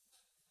enough.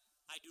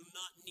 I do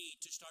not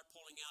need to start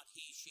pulling out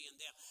he, she, and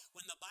them.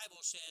 When the Bible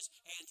says,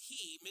 and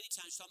he, many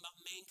times talking about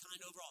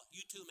mankind overall.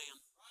 You too,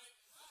 ma'am.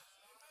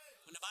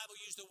 When the Bible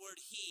uses the word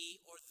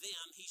he or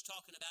them, he's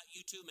talking about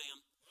you too,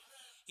 ma'am.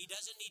 He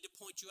doesn't need to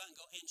point you out and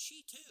go, and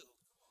she too.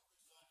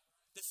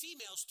 The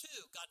females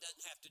too. God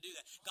doesn't have to do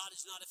that. God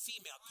is not a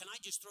female. Can I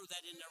just throw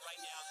that in there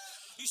right now?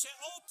 You say,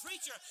 oh,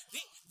 preacher,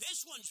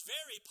 this one's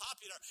very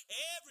popular.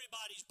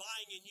 Everybody's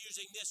buying and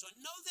using this one.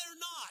 No, they're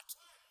not.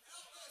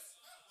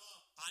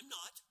 I'm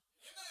not.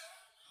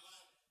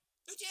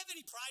 Don't you have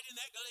any pride in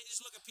that? Go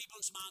just look at people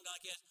and smile and go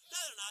like this. No,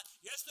 they're not.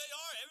 Yes, they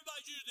are.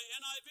 Everybody's using the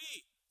NIV,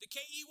 the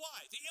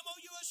KEY, the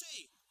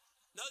MOUSE.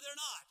 No, they're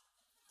not.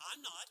 I'm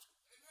not.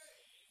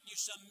 You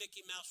some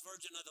Mickey Mouse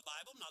version of the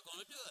Bible, I'm not going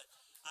to do it.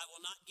 I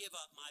will not give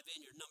up my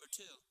vineyard. Number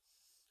 2,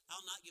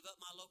 I'll not give up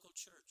my local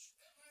church.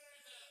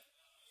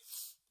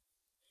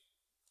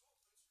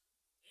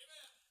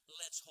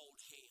 Let's hold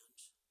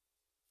hands.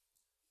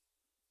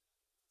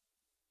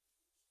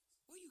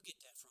 Where do you get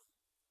that from?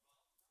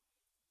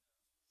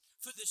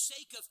 For the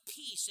sake of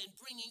peace and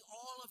bringing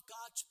all of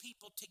God's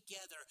people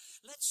together,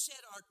 let's set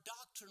our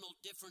doctrinal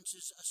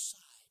differences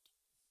aside.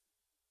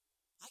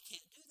 I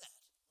can't do that.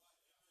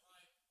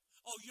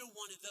 Oh, you're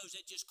one of those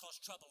that just cause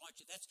trouble, aren't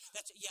you?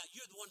 Yeah,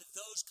 you're one of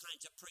those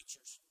kinds of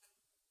preachers.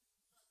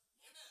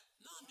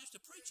 No, I'm just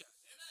a preacher.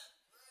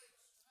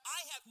 I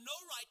have no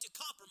right to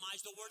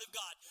compromise the Word of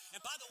God.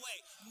 And by the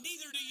way,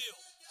 neither do you.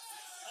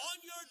 On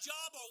your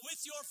job or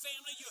with your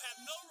family, you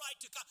have no right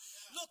to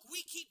Look,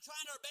 we keep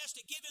trying our best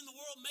to give in the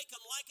world, make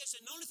them like us,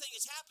 and the only thing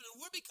that's happening,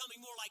 we're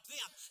becoming more like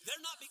them.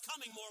 They're not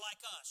becoming more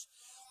like us.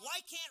 Why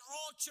can't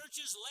all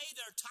churches lay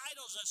their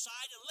titles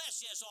aside and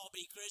let's just all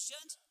be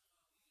Christians?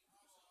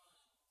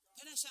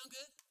 Doesn't that sound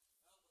good?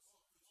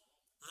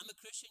 I'm a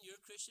Christian, you're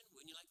a Christian.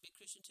 Wouldn't you like to be a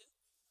Christian too?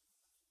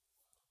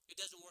 It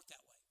doesn't work that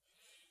way.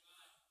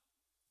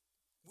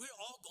 We're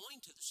all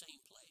going to the same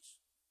place.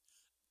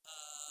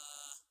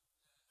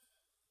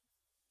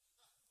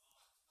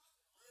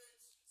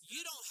 You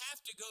don't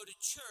have to go to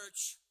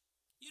church.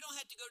 You don't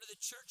have to go to the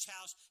church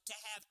house to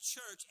have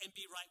church and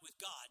be right with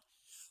God.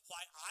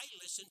 Why, I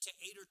listen to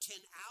 8 or 10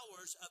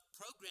 hours of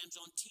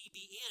programs on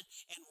TBN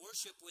and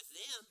worship with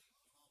them.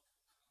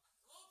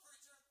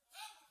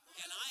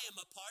 And I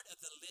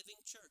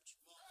wrong church.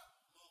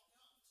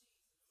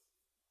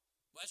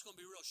 Well, that's going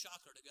to be a real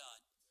shocker to God.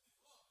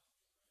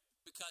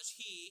 Because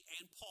he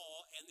and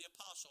Paul and the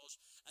apostles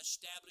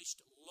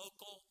established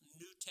local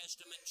New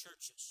Testament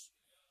churches.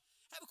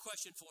 I have a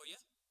question for you.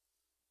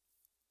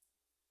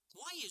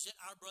 Why is it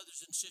our brothers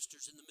and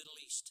sisters in the Middle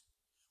East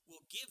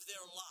will give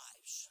their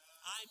lives,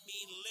 I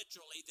mean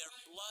literally their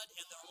blood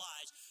and their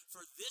lives,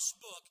 for this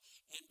book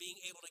and being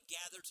able to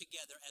gather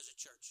together as a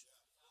church?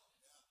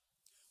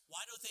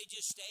 Why don't they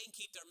just stay and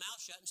keep their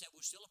mouth shut and say,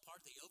 we're still a part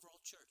of the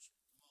overall church?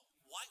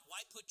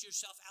 Why put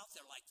yourself out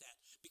there like that?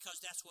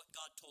 Because that's what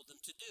God told them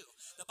to do.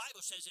 The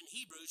Bible says in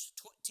Hebrews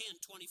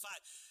 10:25,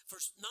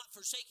 not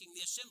forsaking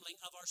the assembling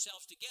of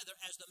ourselves together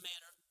as the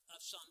manner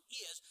of some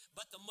is,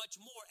 but the much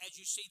more as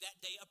you see that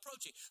day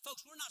approaching.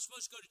 Folks, we're not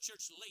supposed to go to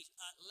church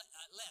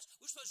less.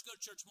 We're supposed to go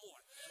to church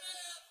more.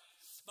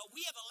 But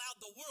we have allowed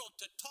the world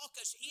to talk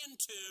us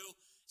into,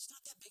 it's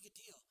not that big a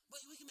deal.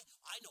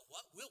 I know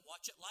what, we'll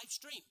watch it live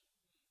stream.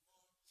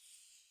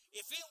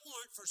 If it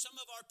weren't for some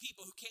of our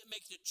people who can't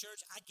make it to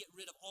church, I'd get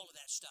rid of all of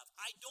that stuff.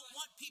 I don't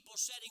want people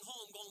sitting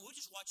home going, we'll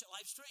just watch it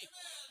live stream.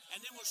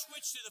 And then we'll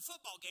switch to the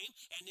football game,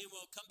 and then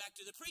we'll come back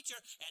to the preacher,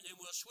 and then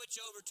we'll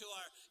switch over to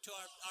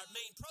our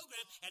main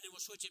program, and then we'll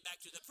switch it back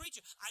to the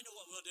preacher. I know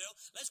what we'll do.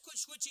 Let's quit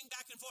switching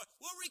back and forth.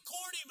 We'll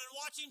record him and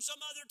watch him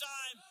some other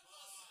time.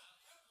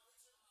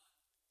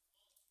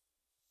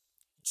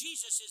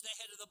 Jesus is the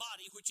head of the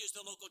body, which is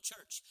the local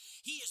church.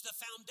 He is the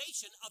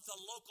foundation of the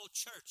local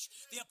church.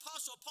 The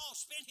Apostle Paul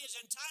spent his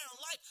entire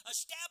life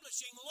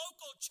establishing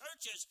local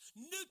churches,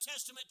 New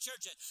Testament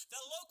churches.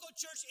 The local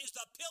church is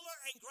the pillar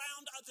and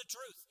ground of the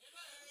truth.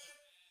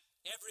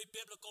 Every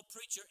biblical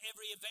preacher,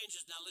 every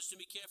evangelist, now listen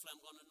to me carefully,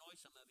 I'm going to annoy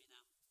some of you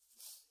now.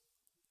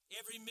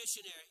 Every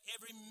missionary,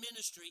 every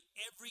ministry,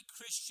 every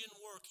Christian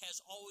work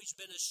has always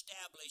been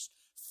established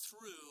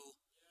through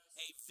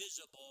a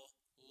visible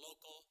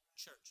local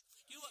church.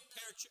 Do you know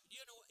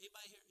what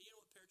anybody here, you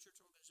know what parachurch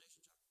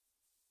organizations are?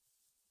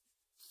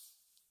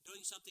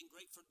 Doing something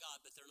great for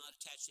God, but they're not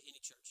attached to any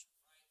church.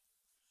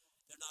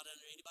 They're not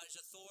under anybody's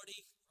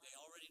authority. They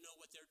already know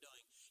what they're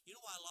doing. You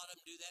know why a lot of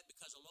them do that?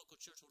 Because a local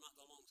church will not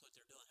go along with what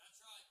they're doing. That's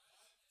right.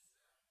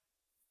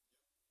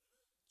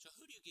 So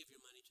who do you give your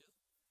money to?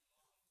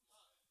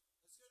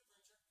 That's good,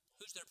 preacher.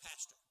 Who's their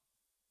pastor?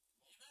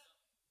 Amen.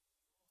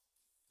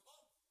 Come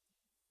on.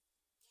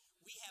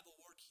 We have a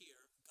work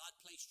here. God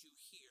placed you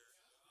here.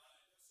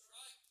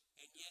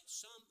 And yet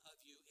some of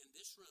you in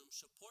this room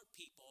support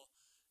people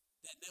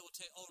that they will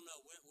tell you, oh no,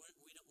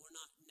 we're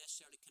not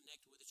necessarily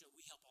connected with the church.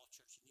 We help all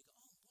churches. And you go,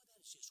 oh boy, that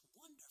is just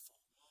wonderful.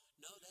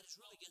 No, that is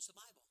really against the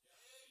Bible.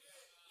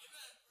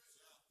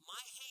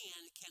 My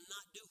hand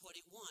cannot do what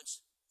it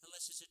wants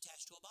unless it's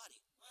attached to a body.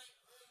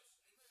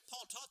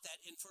 Paul taught that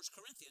in 1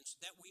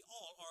 Corinthians, that we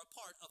all are a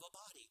part of a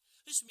body.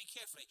 Listen to me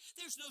carefully.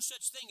 There's no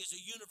such thing as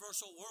a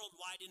universal,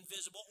 worldwide,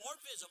 invisible, or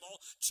visible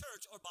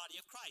church or body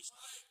of Christ.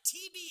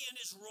 TBN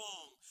is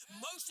wrong.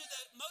 Most of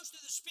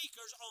the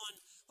speakers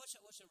on, what's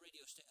the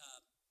radio station?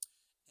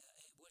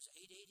 What's it,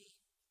 880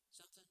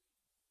 something?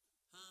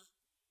 Huh?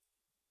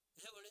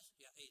 Is that what it is?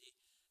 Yeah, 80.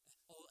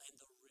 Oh, and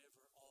the river.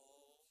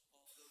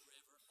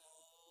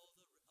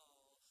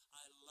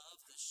 I love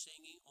the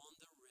singing on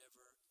the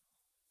river.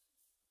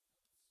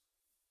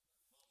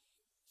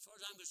 As far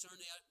as I'm concerned,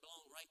 they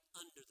belong right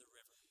under the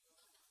river.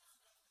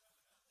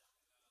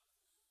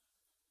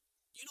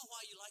 You know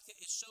why you like that?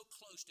 It's so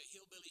close to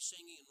hillbilly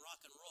singing and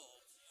rock and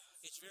roll.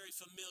 It's very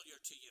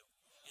familiar to you.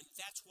 And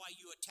that's why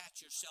you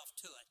attach yourself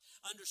to it.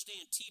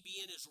 Understand,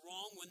 TBN is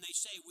wrong when they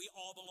say we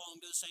all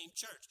belong to the same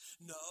church.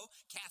 No,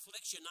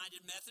 Catholics,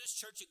 United Methodists,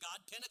 Church of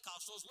God,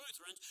 Pentecostals,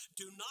 Lutherans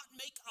do not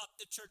make up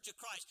the Church of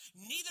Christ.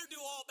 Neither do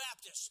all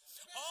Baptists.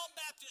 All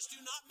Baptists do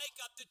not make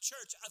up the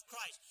Church of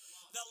Christ.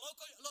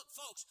 Look,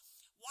 folks,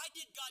 why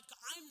did God,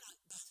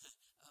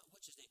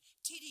 what's his name?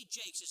 T.D.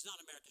 Jakes is not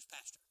America's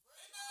pastor.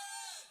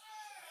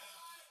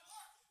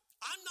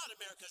 I'm not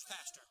America's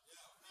pastor.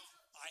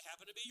 I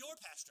happen to be your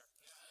pastor.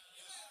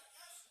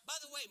 By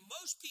the way,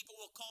 most people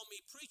will call me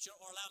preacher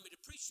or allow me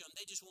to preach to them.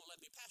 They just won't let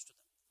me pastor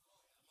them.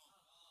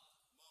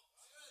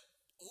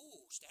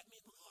 Oh, stab me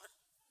in my heart.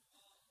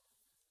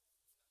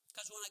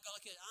 Because when I go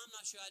like this, I'm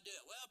not sure I do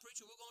it. Well,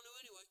 preacher, we're going to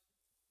anyway.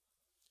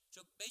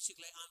 So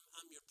basically,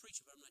 I'm your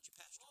preacher, but I'm not your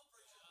pastor. That's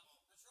right. Come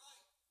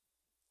on.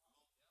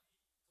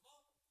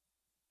 Wow,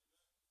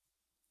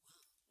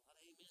 a lot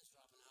of amens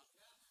dropping out.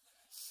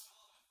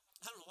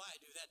 I don't know why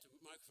I do that. The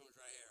microphone's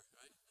right here,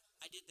 right?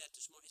 I did that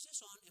this morning. Is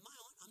this on? Am I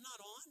on? I'm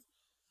not on.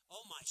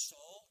 Oh, my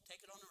soul.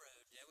 Take it on the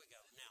road. There we go.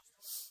 Now.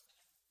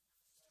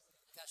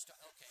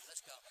 Okay,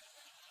 let's go.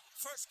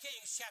 1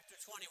 Kings chapter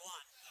 21.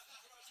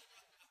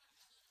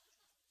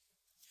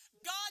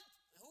 God,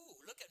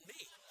 look at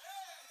me.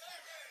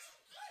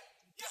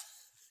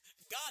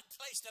 God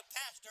placed a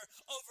pastor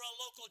over a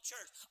local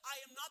church. I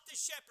am not the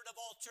shepherd of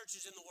all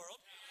churches in the world.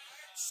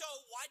 So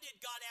why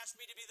did God ask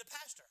me to be the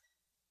pastor?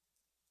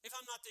 If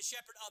I'm not the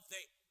shepherd of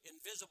the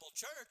invisible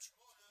church,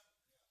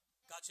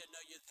 God said, no,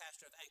 you're the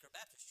pastor of Anchor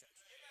Baptist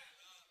Church.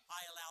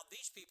 I allowed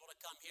these people to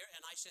come here,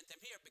 and I sent them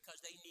here because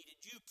they needed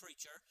you,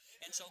 preacher,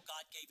 and so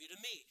God gave you to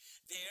me.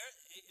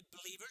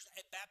 Believers,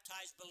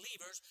 baptized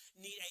believers,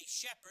 need a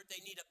shepherd,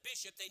 they need a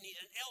bishop, they need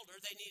an elder,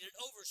 they need an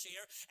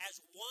overseer as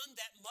one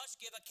that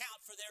must give account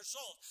for their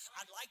souls.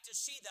 I'd like to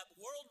see the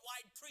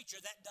worldwide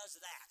preacher that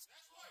does that.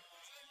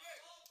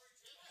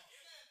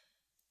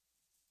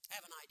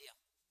 Have an idea.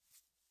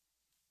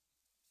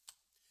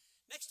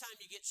 Next time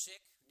you get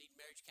sick, need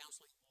marriage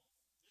counseling,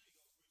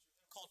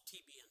 call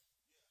TBN.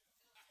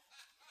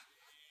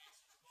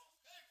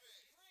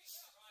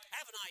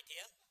 Have an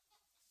idea.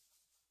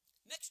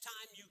 Next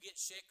time you get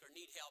sick or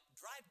need help,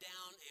 drive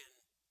down and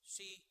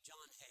see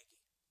John Hagee.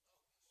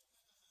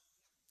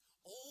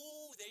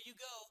 Oh, there you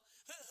go.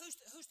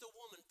 Who's the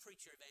woman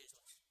preacher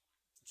evangelist?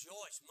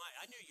 Joyce.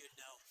 I knew you'd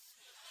know.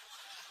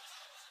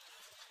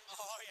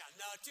 Oh, yeah.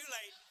 No, too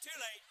late.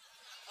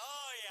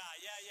 Oh,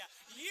 yeah.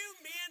 You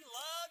men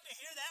love to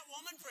hear that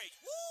woman preach.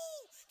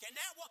 Woo! Can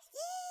that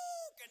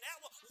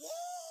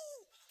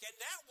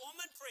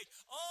woman preach?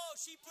 Oh,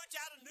 she puts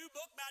out a new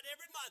book about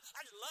every month.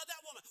 I just love that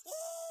woman.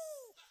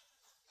 Woo!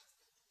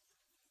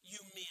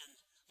 You men,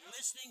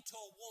 listening to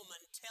a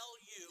woman tell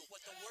you what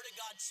the Word of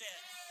God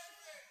said.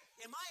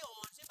 Am I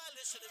honest? If I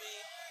listen to me,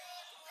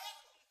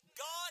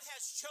 God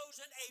has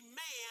chosen a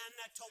man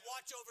to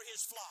watch over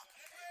his flock.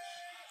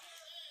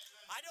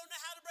 I don't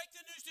know how to break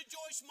the news to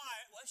Joyce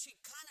Meyer. Well, she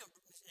kind of,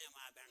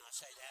 I better not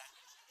say that.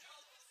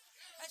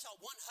 That's a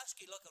one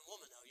husky-looking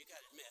woman, though, you got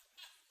to admit.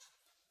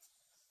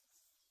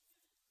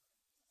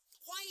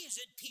 Why is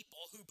it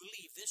people who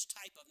believe this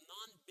type of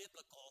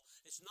non-biblical,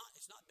 it's not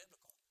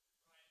biblical.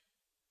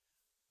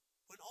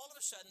 When all of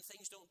a sudden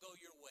things don't go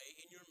your way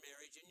in your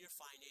marriage, in your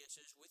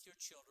finances, with your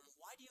children,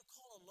 why do you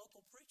call a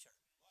local preacher?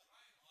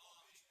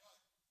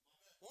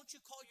 Won't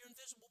you call your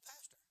invisible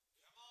pastor?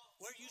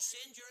 Where you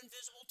send your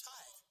invisible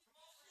tithe?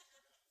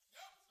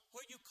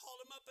 Where you call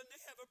them up and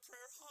they have a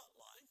prayer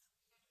hotline.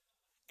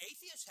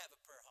 Atheists have a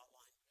prayer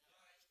hotline.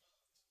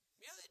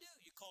 Yeah, they do.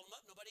 You call them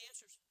up, nobody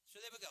answers. So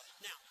there we go.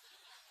 Now,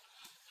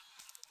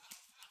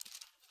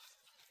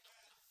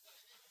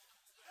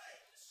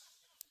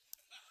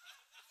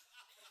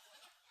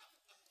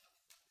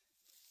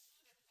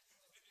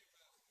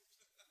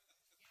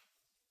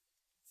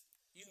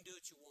 you can do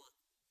what you want.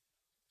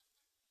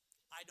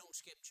 I don't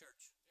skip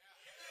church.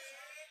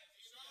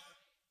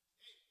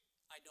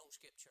 I don't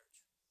skip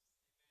church.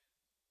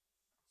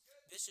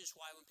 This is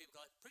why when people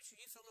go, preacher,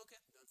 you feeling okay?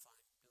 I'm doing fine,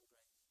 doing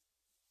great.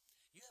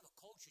 You have a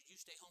cold, should you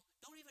stay home?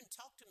 Don't even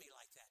talk to me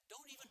like that.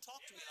 Don't even talk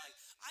to me like,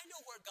 I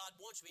know where God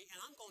wants me, and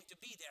I'm going to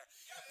be there.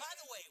 By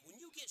the way, when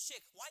you get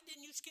sick, why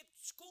didn't you skip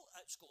school?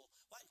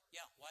 Why?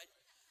 Yeah, why?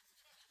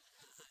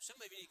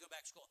 Some of you need to go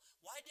back to school.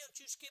 Why don't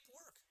you skip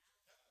work?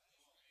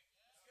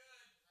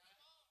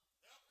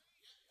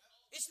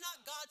 It's not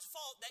God's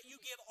fault that you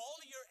give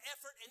all of your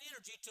effort and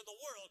energy to the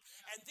world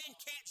and then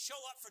can't show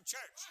up for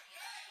church.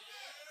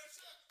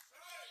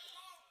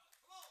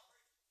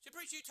 Say,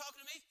 preacher, you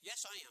talking to me?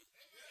 Yes, I am.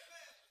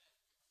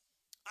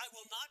 I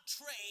will not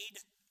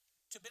trade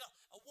to be.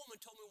 A woman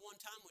told me one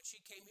time when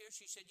she came here,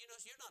 she said,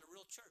 you're not a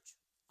real church.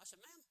 I said,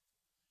 ma'am.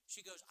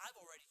 She goes, I've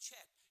already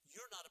checked.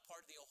 You're not a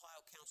part of the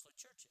Ohio Council of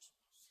Churches.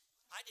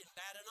 I didn't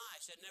bat an eye.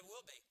 I said, never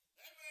will be.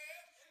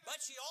 But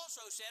she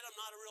also said, I'm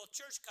not a real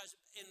church because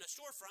in the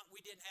storefront,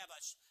 we didn't have a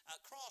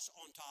cross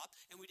on top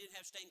and we didn't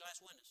have stained glass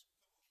windows.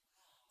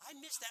 I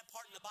missed that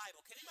part in the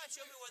Bible. Can anybody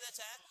show me where that's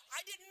at?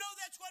 I didn't know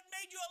that's what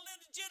made you a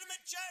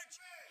legitimate church.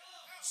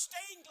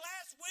 Stained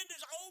glass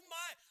windows, oh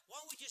my. Why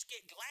don't we just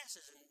get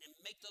glasses and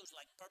make those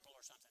like purple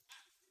or something?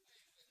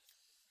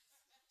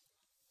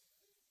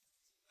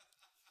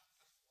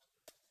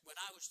 When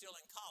I was still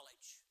in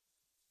college,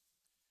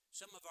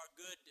 some of our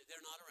good,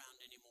 they're not around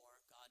anymore.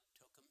 God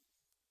took them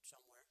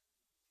somewhere.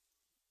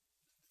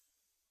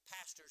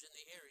 Pastors in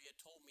the area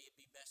told me it'd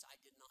be best I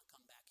did not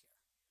come back here.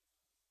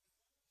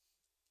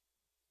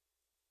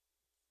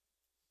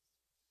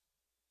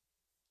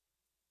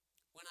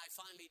 When I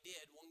finally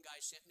did, one guy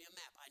sent me a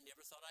map. I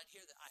never thought I'd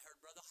hear that. I heard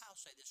Brother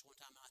House say this one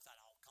time, and I thought,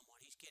 oh, come on,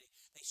 he's kidding.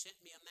 They sent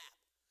me a map,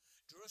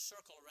 drew a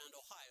circle around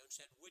Ohio, and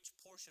said, which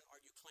portion are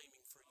you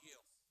claiming for you?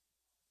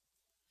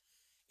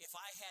 If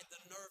I had the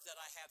nerve that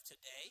I have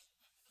today,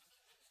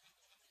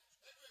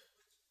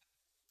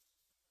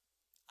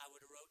 I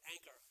would have wrote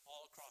anchor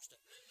all across it.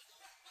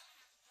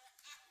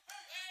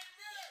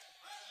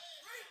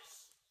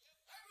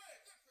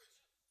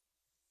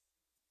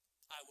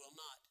 I will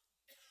not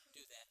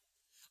do that.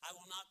 I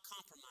will not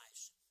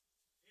compromise.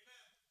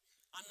 Amen.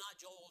 I'm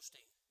not Joel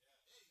Osteen.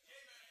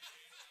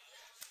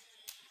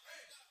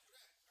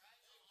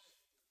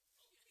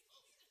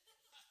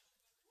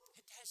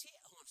 Has he,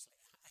 honestly,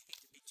 I hate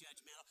to be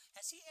judgmental,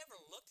 has he ever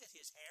looked at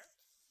his hair?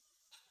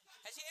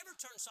 Has he ever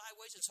turned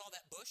sideways and saw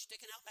that bush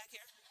sticking out back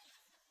here?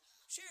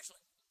 Seriously.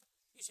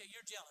 You say,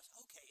 you're jealous.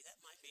 Okay, that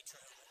might be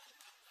true.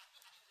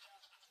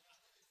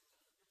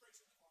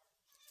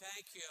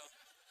 Thank you.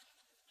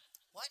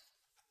 What?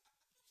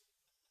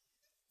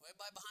 Well,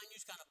 everybody behind you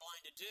is kind of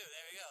blinded too.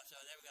 There we go. So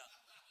there we go.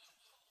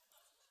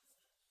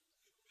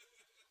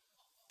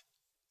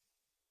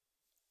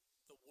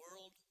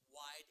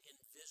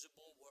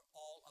 invisible. We're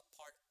all a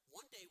part.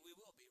 One day we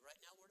will be. Right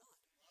now we're not.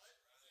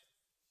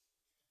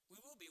 We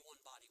will be one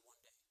body one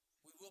day.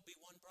 We will be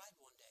one bride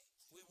one day.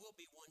 We will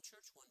be one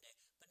church one day.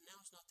 But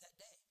now's not that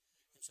day.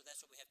 And so that's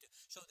what we have to do.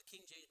 So the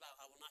King James Bible,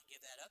 I will not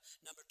give that up.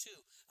 Number 2,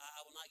 I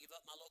will not give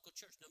up my local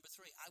church. Number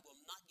 3, I will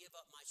not give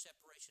up my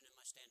separation and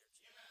my standards.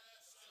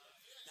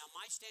 Now,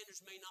 my standards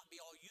may not be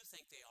all you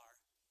think they are,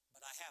 but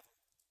I have them.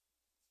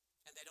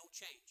 And they don't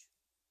change.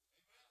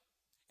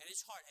 And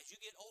it's hard. As you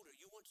get older,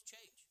 you want to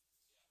change.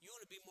 You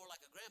want to be more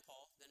like a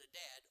grandpa than a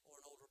dad or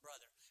an older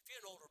brother. If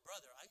you're an older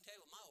brother, I can tell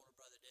you what my older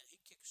brother did.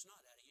 He'd kick a snot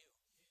out of you.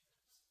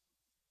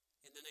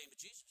 In the name of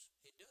Jesus,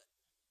 he'd do it.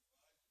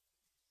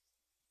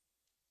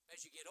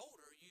 As you get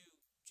older, you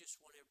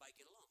just want everybody to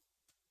get along.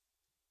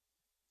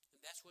 And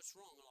that's what's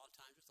wrong a lot of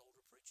times with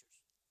older preachers.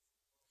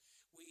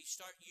 We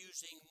start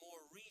using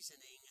more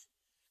reasoning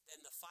than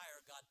the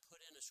fire God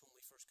put in us when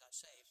we first got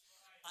saved,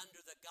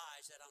 under the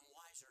guise that I'm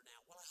wiser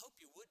now. Well, I hope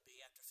you would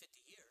be after 50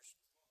 years.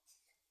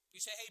 You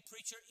say, hey,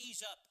 preacher,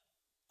 ease up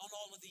on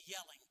all of the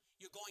yelling.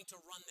 You're going to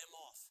run them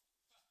off.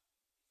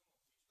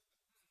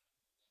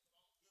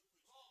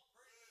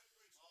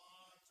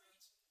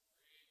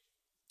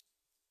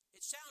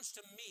 It sounds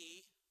to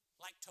me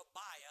like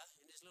Tobiah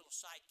and his little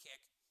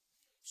sidekick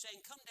saying,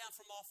 come down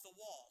from off the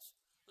walls.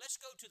 Let's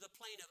go to the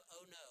plain of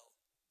oh no.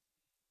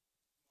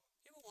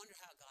 You ever wonder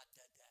how God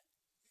did that?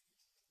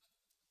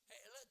 Hey,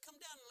 come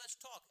down and let's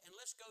talk, and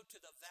let's go to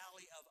the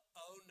valley of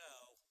oh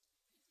no.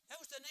 That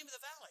was the name of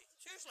the valley.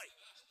 Seriously.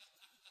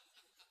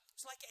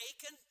 It's like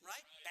Achan,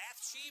 right?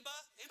 Bathsheba.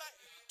 Anybody?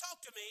 Talk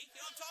to me.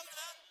 You know what I'm talking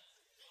about?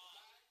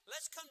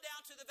 Let's come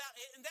down to the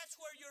valley. And that's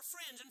where your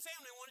friends and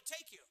family want to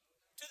take you.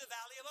 To the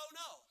valley of oh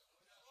no.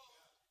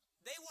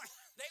 They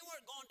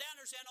weren't going down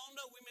there saying, oh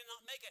no, we may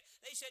not make it.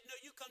 They said, no,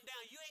 you come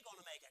down, you ain't going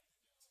to make it.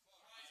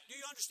 Do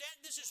you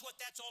understand? This is what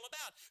that's all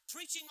about.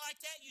 Preaching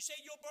like that, you say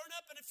you'll burn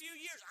up in a few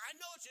years. I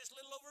know it's just a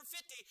little over 50,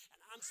 and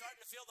I'm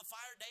starting to feel the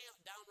fire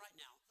down right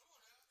now.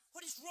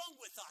 What is wrong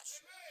with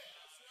us?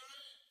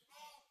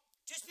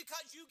 Just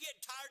because you get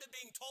tired of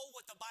being told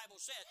what the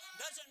Bible says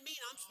doesn't mean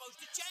I'm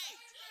supposed to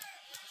change.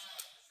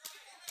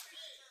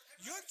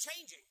 You're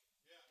changing.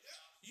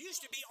 You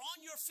used to be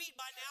on your feet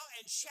by now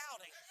and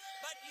shouting.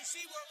 But you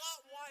see, we're a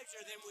lot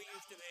wiser than we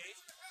used to be.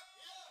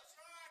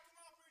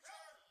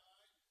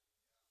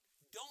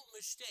 Don't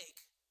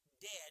mistake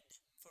dead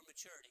for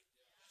maturity.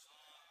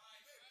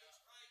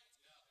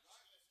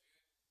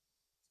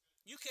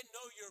 You can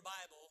know your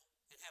Bible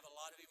and have a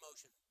lot of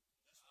emotion.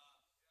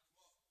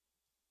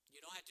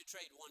 You don't have to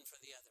trade one for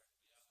the other.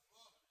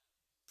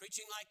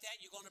 Preaching like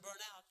that, you're going to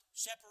burn out.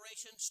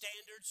 Separation,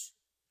 standards.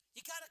 You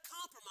got to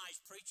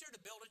compromise, preacher,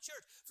 to build a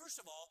church. First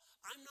of all,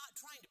 I'm not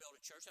trying to build a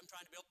church. I'm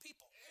trying to build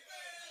people.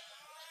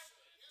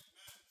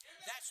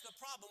 That's the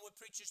problem with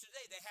preachers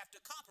today. They have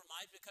to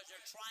compromise because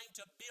they're trying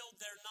to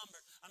build their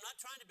numbers. I'm not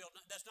trying to build.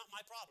 That's not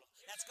my problem.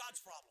 That's God's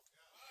problem.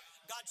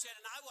 God said,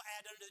 and I will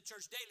add unto the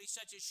church daily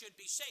such as should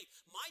be saved.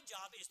 My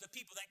job is the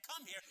people that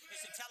come here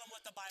is to tell them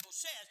what the Bible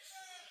says,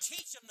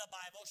 teach them the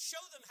Bible,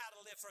 show them how to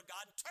live for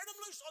God, and turn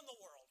them loose on the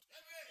world.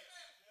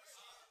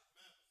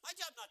 My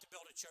job not to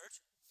build a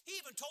church. He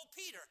even told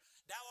Peter,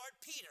 thou art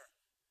Peter.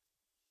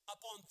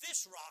 Upon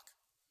this rock,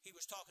 he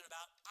was talking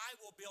about,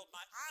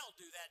 I'll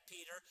do that,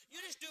 Peter. You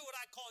just do what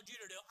I called you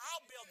to do.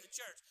 I'll build the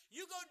church.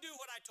 You go do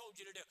what I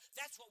told you to do.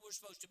 That's what we're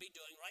supposed to be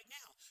doing right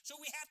now. So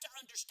we have to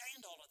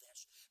understand all of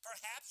this.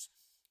 Perhaps,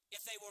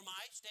 if they were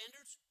my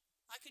standards,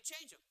 I could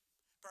change them.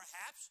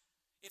 Perhaps,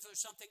 if it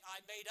was something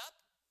I made up,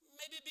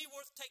 maybe it'd be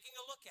worth taking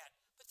a look at.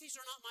 But these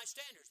are not my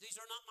standards. These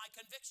are not my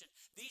conviction.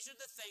 These are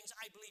the things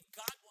I believe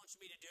God wants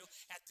me to do.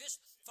 At this,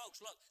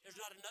 folks, look, there's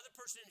not another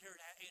person in here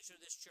to answer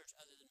this church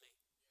other than me.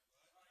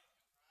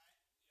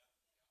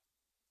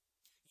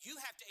 You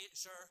have to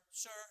answer,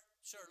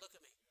 sir, look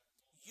at me.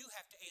 You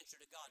have to answer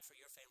to God for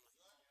your family.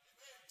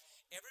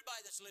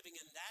 Everybody that's living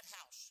in that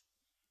house,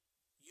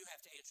 you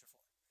have to answer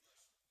for.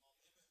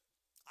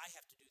 I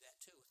have to do that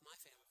too with my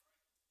family.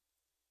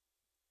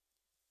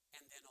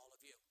 And then all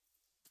of you.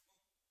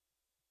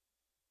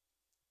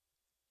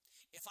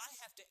 If I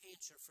have to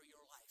answer for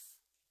your life,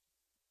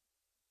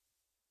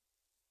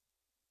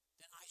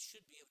 then I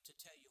should be able to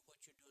tell you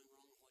what you're doing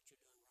wrong and what you're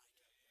doing right.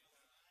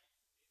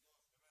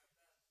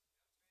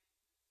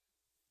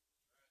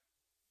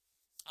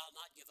 I'll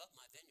not give up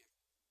my vineyard.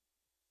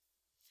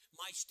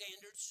 My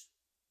standards,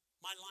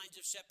 my lines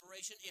of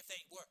separation, if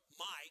they were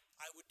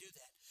I would do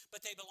that.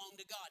 But they belong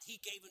to God.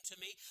 He gave them to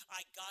me.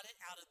 I got it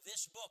out of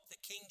this book, the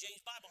King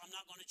James Bible. I'm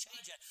not going to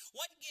change that.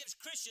 What gives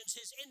Christians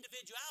his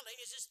individuality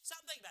is just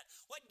something about it.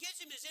 What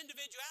gives him his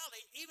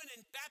individuality, even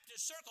in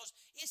Baptist circles,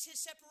 is his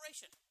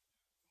separation.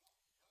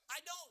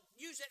 I don't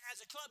use it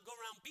as a club, go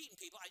around beating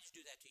people. I just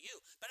do that to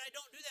you. But I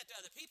don't do that to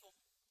other people.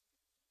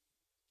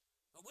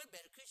 Well, we're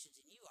better Christians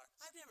than you are.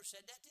 I've never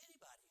said that to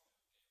anybody.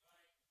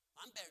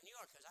 I'm better than you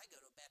are because I go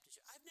to a Baptist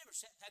church. I've never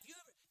said, have you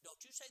ever? Don't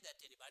you say that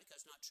to anybody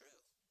because it's not true.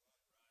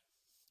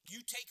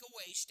 You take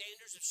away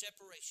standards of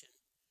separation,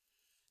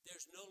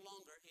 there's no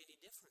longer any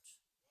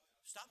difference.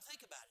 Stop and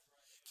think about it.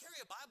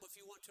 Carry a Bible if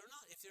you want to or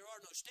not. If there are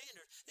no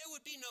standards, there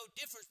would be no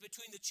difference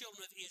between the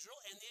children of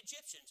Israel and the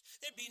Egyptians.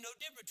 There'd be no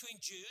difference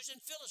between Jews and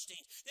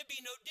Philistines. There'd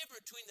be no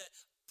difference between the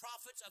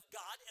prophets of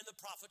God and the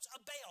prophets of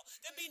Baal.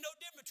 There'd be no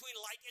difference between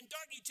light and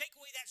dark. You take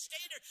away that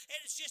standard,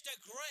 and it's just a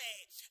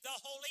gray. The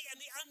holy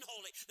and the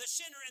unholy, the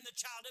sinner and the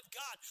child of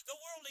God, the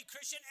worldly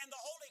Christian and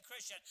the holy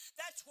Christian.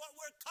 That's what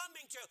we're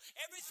coming to.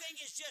 Everything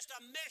is just a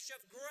mesh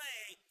of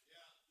gray.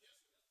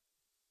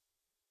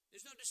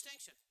 There's no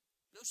distinction,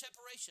 no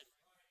separation.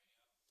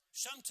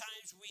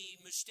 Sometimes we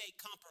mistake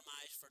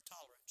compromise for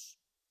tolerance,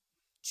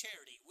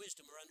 charity,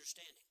 wisdom, or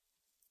understanding.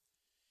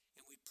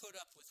 And we put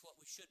up with what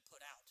we should put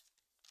out.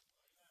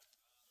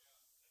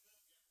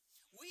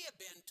 We have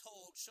been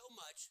told so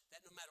much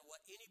that no matter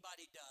what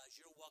anybody does,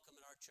 you're welcome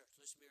at our church.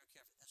 Listen to me very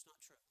carefully. That's not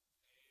true.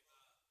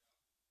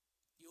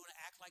 You want to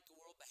act like the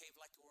world, behave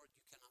like the world,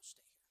 you cannot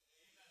stay here.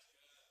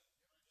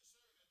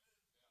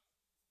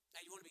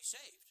 Now, you want to be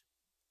saved.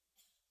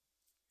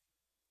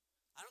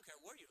 I don't care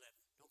where you live.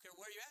 Don't care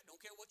where you're at.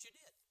 Don't care what you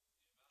did.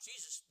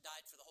 Jesus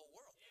died for the whole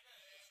world.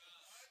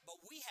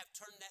 But we have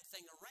turned that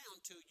thing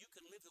around to you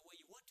can live the way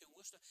you want to.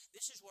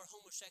 This is where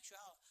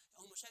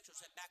homosexuals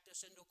have backed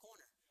us into a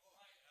corner.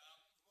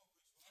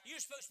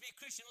 You're supposed to be a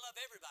Christian and love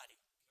everybody.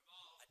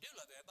 I do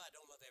love everybody. I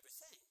don't love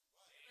everything.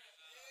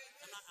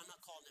 I'm not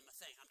calling them a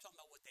thing. I'm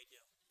talking about what they do.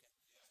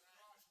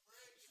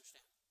 Okay. You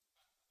understand?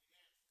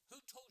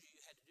 Who told you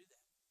you had to do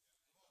that?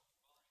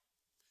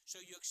 So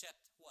you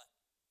accept what?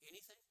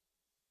 Anything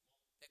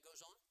that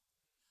goes on?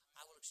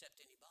 I will accept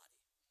anybody.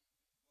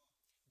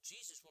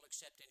 Jesus will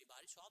accept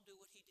anybody, so I'll do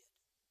what he did.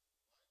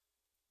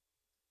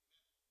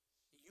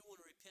 You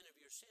want to repent of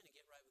your sin and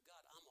get right with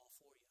God, I'm all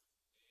for you.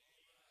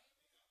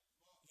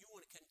 You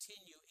want to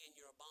continue in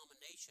your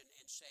abomination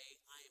and say,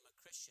 I am a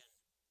Christian,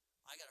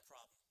 I got a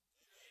problem.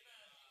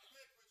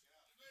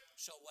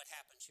 So what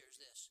happens here is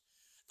this.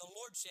 The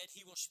Lord said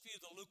he will spew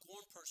the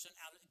lukewarm person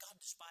out. God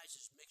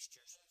despises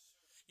mixtures.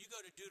 You go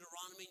to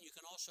Deuteronomy, and you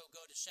can also go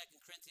to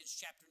 2 Corinthians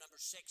chapter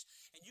number 6,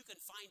 and you can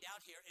find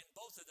out here in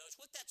both of those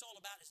what that's all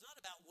about. It's not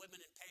about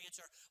women in pants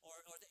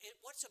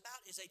what's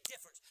about is a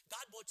difference.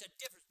 God wants a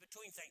difference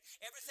between things.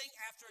 Everything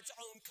after its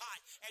own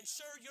kind. And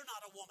sir, you're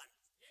not a woman.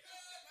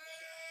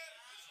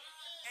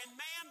 And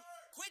ma'am,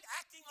 quit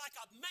acting like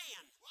a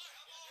man.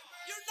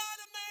 You're not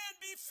a man.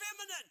 Be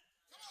feminine.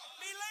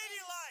 Be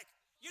ladylike.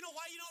 You know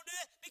why you don't do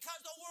it?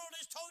 Because the world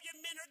has told you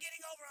men are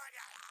getting over on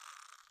you.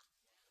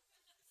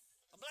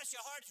 Bless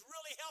your heart, it's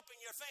really helping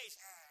your face.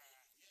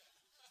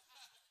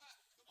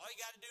 All you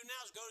got to do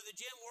now is go to the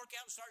gym, work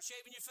out, and start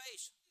shaving your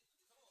face.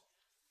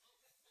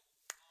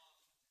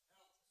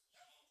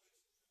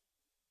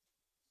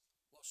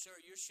 Well, sir,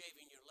 you're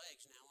shaving your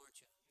legs now, aren't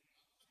you?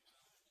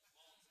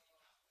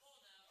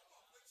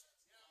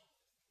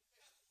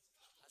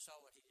 I saw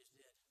what he just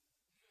did.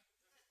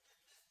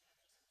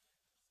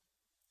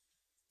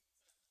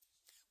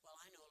 Well,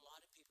 I know a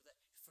lot of people that,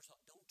 first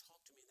of all, don't talk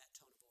to me in that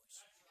tone of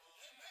voice.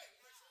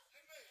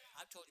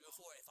 I've told you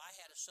before, if I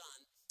had a son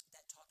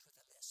that talked with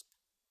a lisp,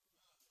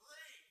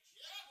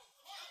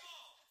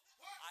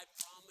 I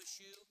promise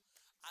you,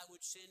 I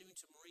would send him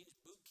to Marines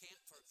boot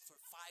camp for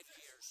 5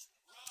 years.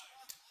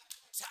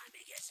 Time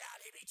he gets out,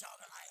 he'd be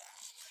talking like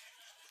that.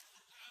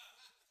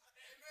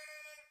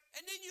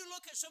 And then you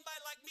look at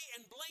somebody like me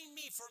and blame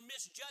me for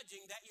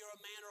misjudging that you're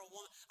a man or a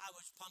woman. I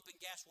was pumping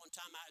gas one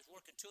time. I was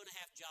working 2.5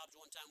 jobs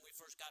one time when we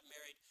first got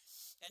married.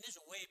 And this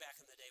is way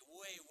back in the day,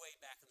 way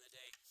back in the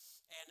day.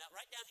 And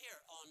right down here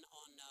on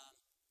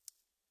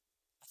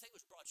I think it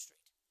was Broad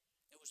Street.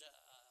 There was a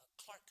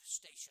Clark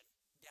station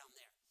down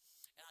there.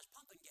 And I was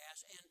pumping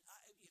gas. And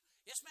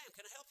yes, ma'am,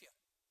 can I help you?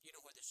 You know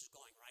where this is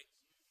going, right?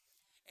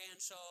 And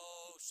so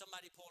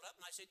somebody pulled up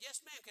and I said, yes,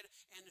 ma'am.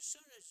 And as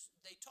soon as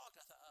they talked,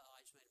 I thought,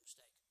 I just made a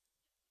mistake.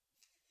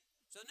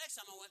 So the next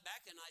time I went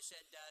back and I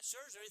said,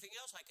 sir, is there anything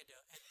else I could do?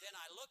 And then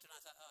I looked and I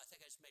thought, I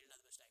think I just made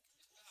another mistake.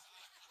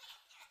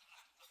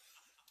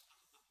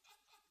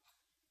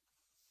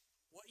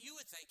 What you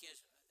would think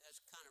is, that's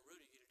kind of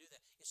rude of you to do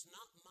that. It's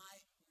not my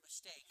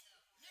mistake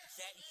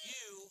that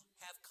you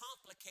have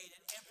complicated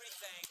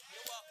everything.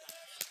 You're welcome.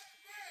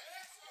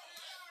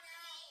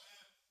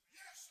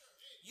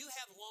 You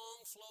have long,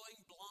 flowing,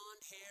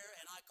 blonde hair,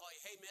 and I call you,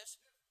 hey, miss.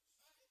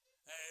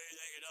 Hey,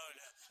 thank you, darling.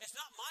 It's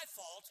not my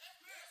fault.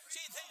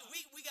 See,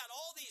 we got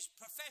all these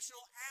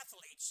professional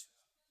athletes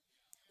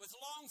with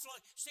long,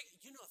 flowing stick.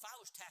 You know, if I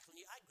was tackling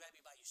you, I'd grab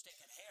you by your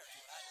stinking hair.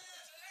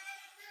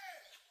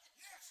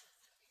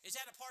 Is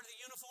that a part of the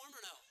uniform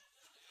or no?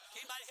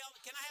 Can anybody help?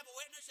 Can I have a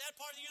witness? Is that a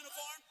part of the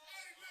uniform?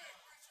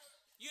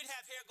 You'd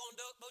have hair going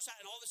both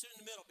sides, and all this in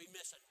the middle be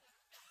missing.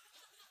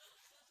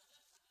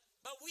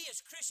 But we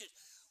as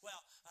Christians,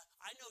 well,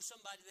 I know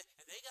somebody that,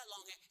 and they got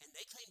long hair, and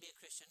they claim to be a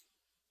Christian.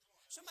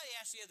 Somebody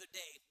asked the other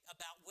day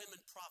about women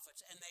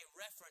prophets, and they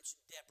referenced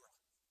Deborah.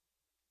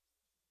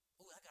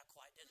 Oh, that got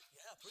quiet, didn't it?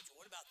 Yeah, preacher,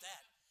 what about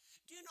that?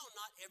 Do you know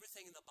not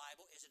everything in the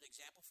Bible is an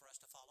example for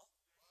us to follow?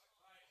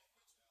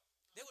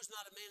 There was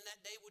not a man that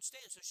day would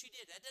stand, so she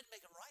did. That didn't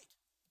make it right.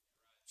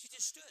 She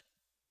just stood.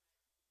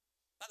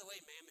 By the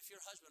way, ma'am, if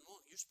your husband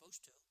won't, you're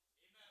supposed to.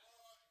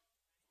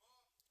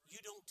 You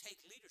don't take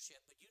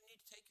leadership, but you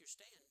need to take your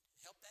stand.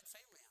 Help that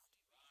family out.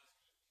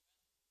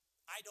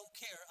 I don't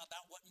care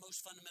about what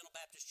most fundamental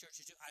Baptist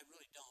churches do. I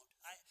really don't.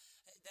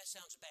 That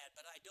sounds bad,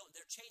 but I don't.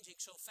 They're changing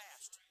so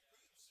fast.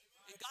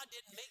 And God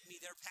didn't make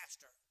me their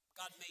pastor.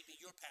 God made me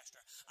your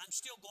pastor. I'm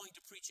still going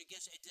to preach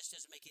against it. This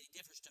doesn't make any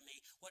difference to me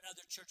what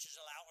other churches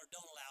allow or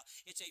don't allow.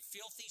 It's a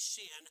filthy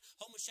sin.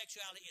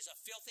 Homosexuality is a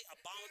filthy,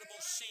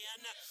 abominable sin.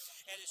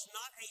 And it's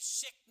not a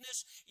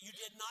sickness. You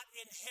did not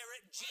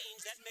inherit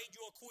genes that made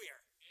you a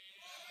queer.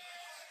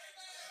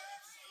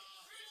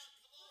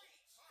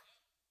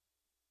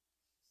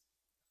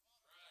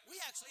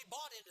 We actually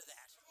bought into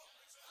that.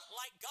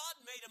 Like God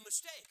made a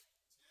mistake.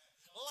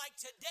 Like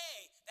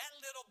today, that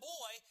little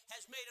boy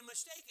has made a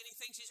mistake and he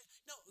thinks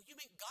no, you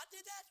mean God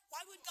did that?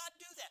 Why would God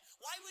do that?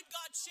 Why would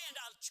God send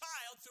a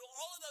child through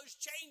all of those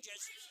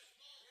changes?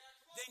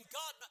 Then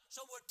God,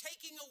 so we're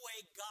taking away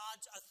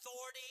God's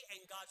authority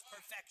and God's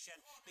perfection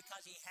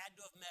because he had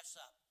to have messed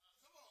up.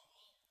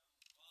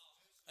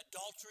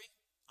 Adultery,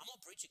 I'm going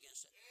to preach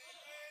against it.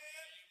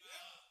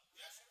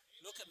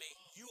 Look at me.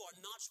 You are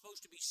not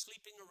supposed to be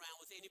sleeping around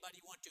with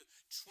anybody you want to,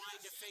 trying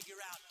to figure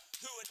out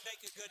who would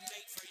make a good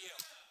mate for you.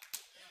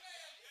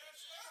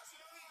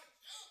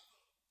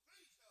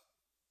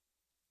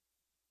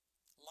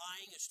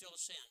 Lying is still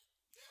a sin.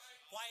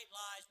 White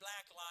lies,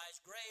 black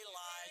lies, gray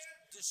lies,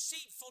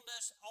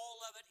 deceitfulness,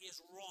 all of it is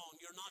wrong.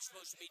 You're not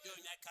supposed to be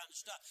doing that kind of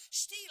stuff.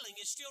 Stealing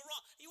is still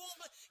wrong. You won't,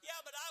 yeah,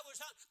 but I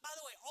was, by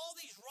the way, all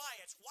these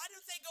riots, why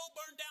don't they go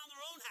burn down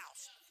their own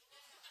house?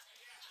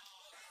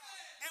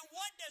 And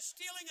what does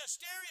stealing a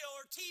stereo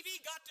or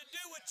TV got to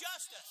do with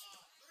justice?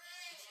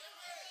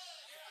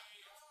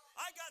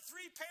 I got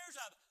 3 pairs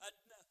of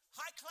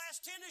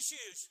high-class tennis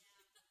shoes.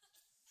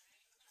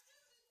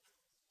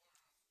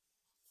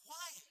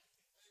 Why?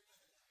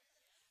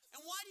 And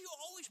why do you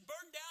always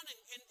burn down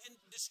and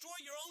destroy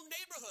your own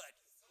neighborhood?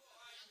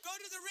 Go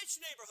to the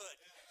rich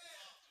neighborhood.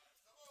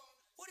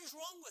 What is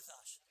wrong with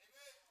us?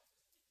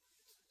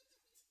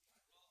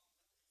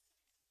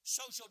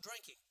 Social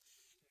drinking.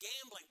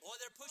 Gambling. Boy,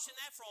 they're pushing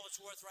that for all it's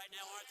worth right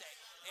now, aren't they?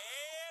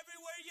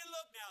 Everywhere you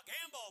look now,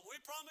 gamble. We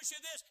promise you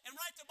this. And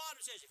right at the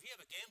bottom says, if you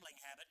have a gambling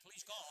habit,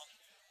 please call.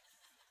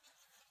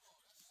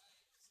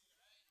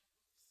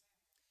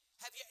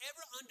 Have you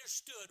ever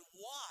understood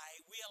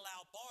why we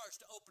allow bars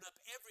to open up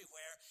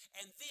everywhere,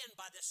 and then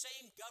by the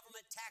same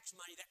government tax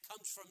money that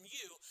comes from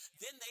you,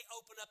 then they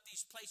open up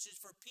these places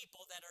for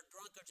people that are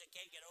drunkards and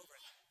can't get over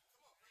it?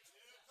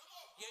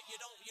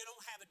 You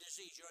don't have a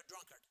disease. You're a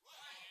drunkard.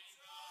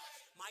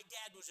 My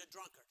dad was a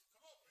drunkard.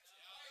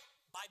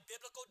 By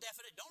biblical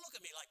definition, don't look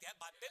at me like that.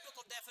 By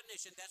biblical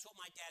definition, that's what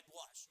my dad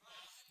was.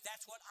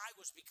 That's what I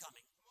was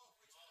becoming.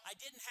 I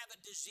didn't have a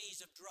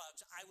disease of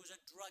drugs. I was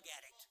a drug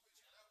addict.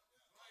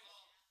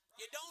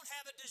 You don't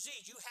have a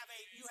disease. You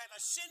have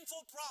a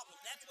sinful problem.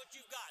 That's what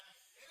you've got.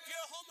 If you're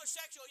a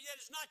homosexual, that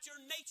is not your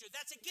nature.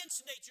 That's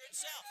against nature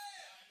itself.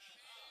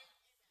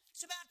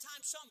 It's about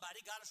time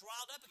somebody got us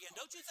riled up again.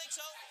 Don't you think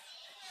so?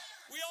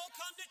 We all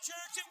come to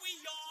church and we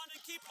yawn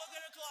and keep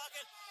looking at the clock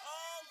and,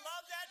 oh,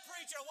 love that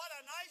preacher. What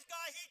a nice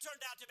guy he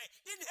turned out to be.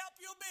 Didn't help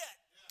you a bit.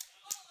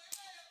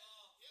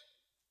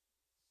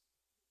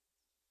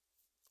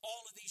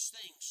 All of these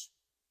things.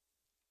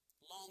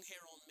 Long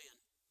hair on men.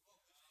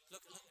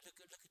 Look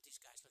at these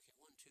guys. Look at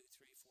 1, 2,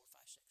 3, 4,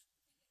 5, 6.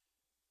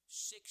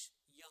 6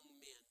 young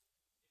men.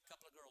 A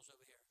couple of girls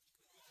over here.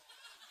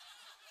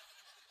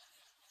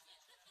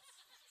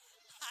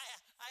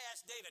 I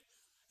asked David.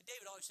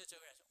 David always sits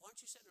over here. I said, why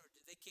don't you sit over?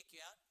 Did they kick you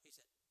out? He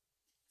said,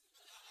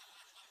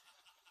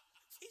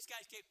 these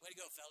guys came. Way to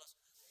go, fellas.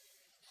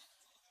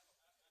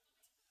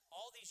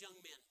 All these young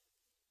men.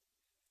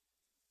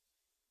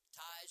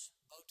 Ties,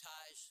 bow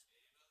ties,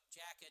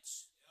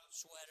 jackets,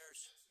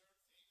 sweaters,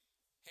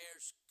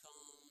 hair's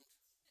combed.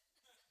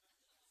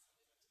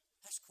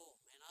 That's cool,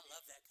 man. I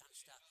love that kind of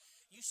stuff.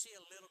 You see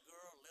a little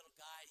girl, a little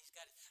guy.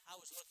 I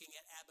was looking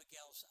at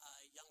Abigail's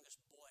youngest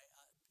boy,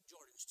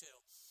 Jordan's too.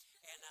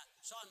 And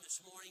saw him this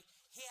morning.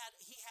 He had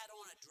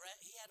on a dress.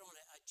 He had on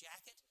a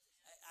jacket.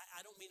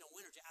 I don't mean a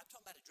winter jacket. I'm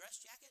talking about a dress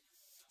jacket.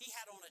 He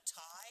had on a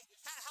tie.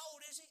 How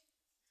old is he?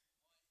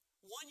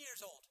 1 year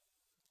old.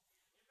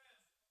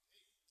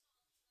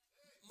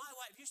 My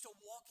wife used to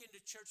walk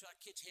into church with our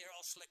kids' hair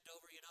all slicked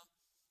over, you know.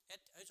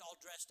 It's all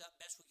dressed up,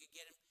 best we could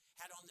get him.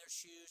 Had on their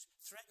shoes,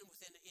 threatened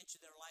within an inch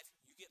of their life.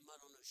 You get mud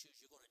on those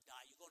shoes, you're going to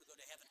die. You're going to go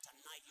to heaven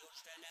tonight. You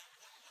understand that?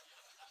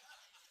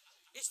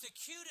 It's the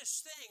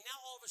cutest thing. Now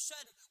all of a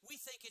sudden, we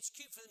think it's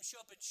cute for them to show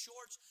up in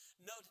shorts,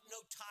 no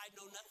tie,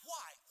 no nothing.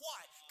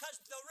 Why? Because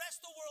the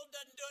rest of the world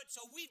doesn't do it,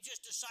 so we've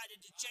just decided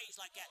to change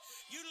like that.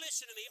 You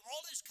listen to me,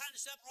 all this kind of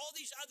stuff, all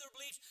these other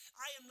beliefs,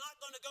 I am not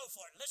going to go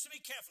for it. Listen to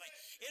me carefully.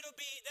 They'll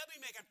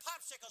be making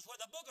popsicles where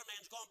the booger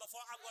man's going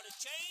before I'm going to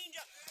change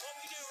what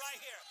we do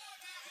right here.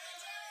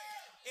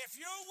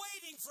 If you're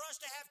waiting for us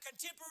to have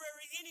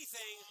contemporary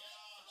anything,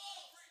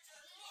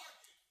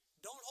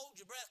 don't hold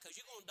your breath because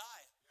you're going to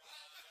die.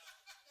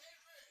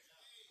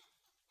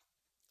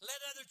 Let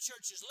other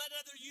churches, let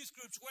other youth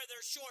groups wear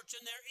their shorts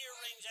and their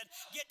earrings and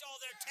get all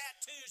their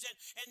tattoos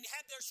and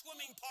have their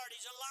swimming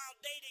parties and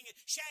loud dating and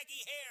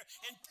shaggy hair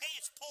and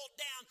pants pulled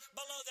down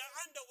below their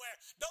underwear.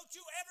 Don't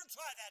you ever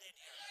try that in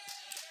here.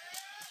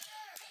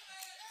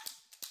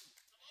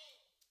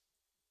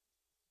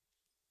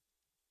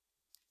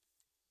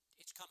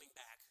 It's coming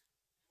back.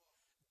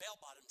 Bell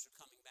bottoms are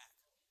coming back.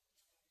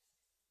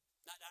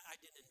 I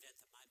didn't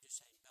invent them. I'm just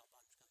saying bell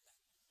bottoms come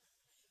back.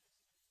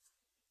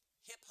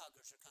 Hip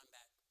huggers are coming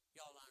back.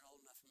 Y'all aren't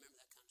old enough to remember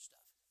that kind of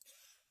stuff.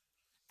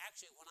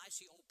 Actually, when I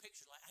see old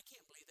pictures, I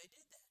can't believe they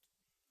did that.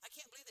 I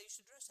can't believe they used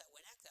to dress that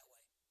way and act that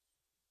way.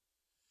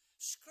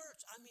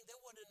 Skirts,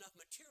 there wasn't enough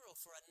material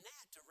for a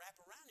gnat to wrap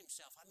around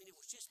himself. It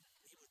was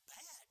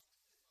bad.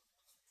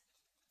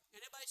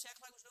 And everybody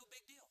act like it was no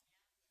big deal.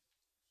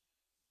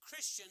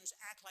 Christians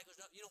act like it was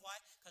no, you know why?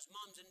 Because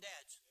moms and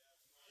dads.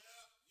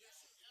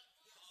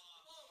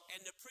 And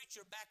the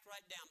preacher backed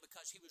right down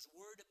because he was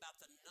worried about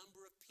the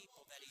number of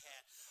people that he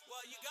had.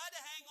 Well, you got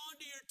to hang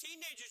on to your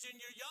teenagers and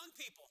your young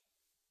people.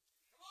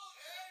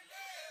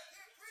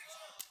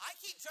 I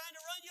keep trying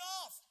to run you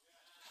off.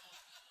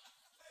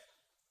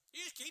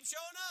 You just keep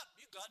showing up.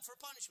 You're glad for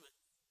punishment.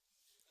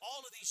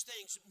 All of these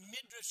things,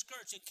 midriff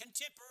skirts and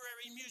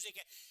contemporary music.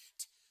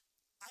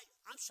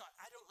 I'm sorry,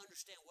 I don't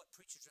understand what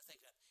preachers are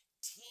thinking of.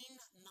 Teen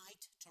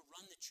night to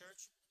run the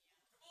church?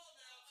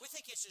 We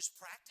think it's just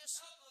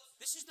practice.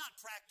 This is not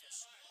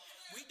practice.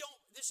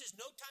 This is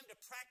no time to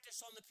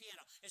practice on the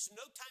piano. It's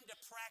no time to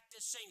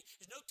practice singing.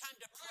 It's no time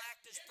to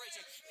practice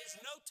preaching. It's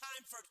no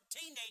time for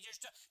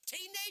teenagers. Don't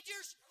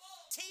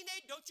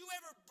you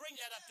ever bring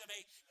that up to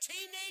me.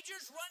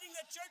 Teenagers running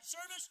the church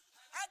service?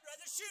 I'd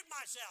rather shoot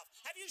myself.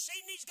 Have you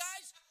seen these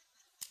guys?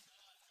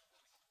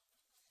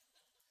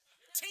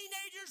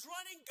 Teenagers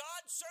running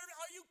God's service?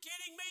 Are you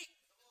kidding me?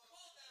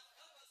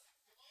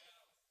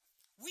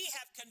 We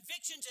have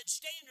convictions and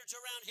standards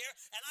around here,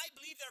 and I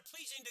believe they're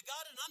pleasing to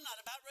God, and I'm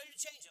not about ready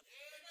to change them.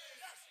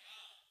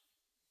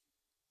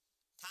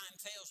 Time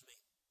fails me.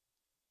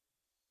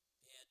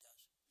 Yeah, it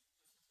does.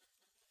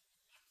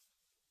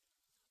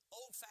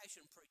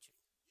 Old-fashioned preaching.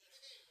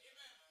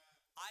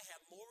 I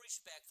have more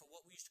respect for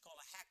what we used to call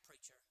a hack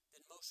preacher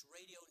than most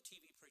radio and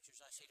TV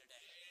preachers I see today.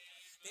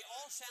 They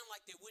all sound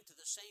like they went to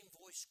the same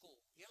voice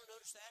school. You ever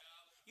notice that?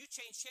 You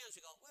change channels,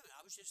 you go, wait a minute,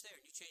 I was just there,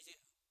 and you change it.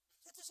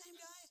 Is that the same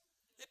guy?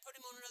 They put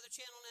him on another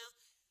channel now.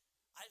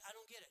 I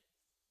don't get it.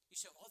 You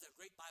say, oh, they're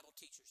great Bible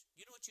teachers.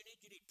 You know what you need?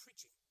 You need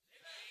preaching.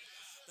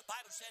 The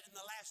Bible said in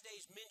the last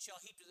days, men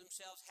shall heap to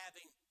themselves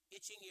having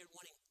itching ear,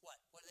 wanting what?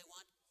 What do they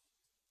want?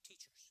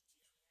 Teachers.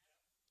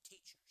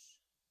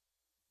 Teachers.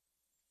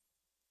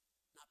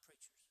 Not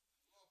preachers.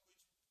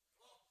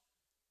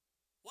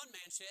 One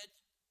man said,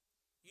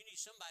 you need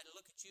somebody to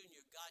look at you in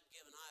your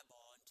God-given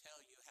eyeball and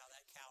tell you how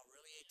that cow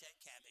really ate that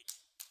cabbage.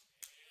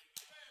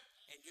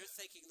 And you're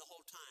thinking the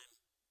whole time,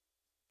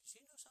 does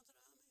he know something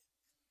about me?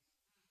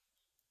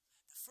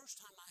 The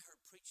first time I heard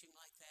preaching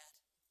like that,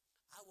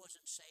 I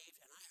wasn't saved,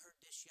 and I heard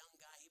this young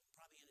guy, he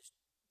probably in his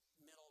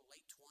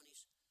late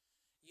 20s.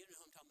 You know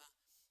who I'm talking about?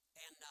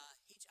 And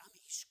he's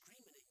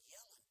screaming and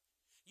yelling.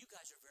 You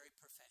guys are very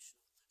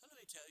professional. Well, let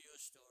me tell you a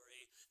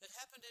story that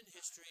happened in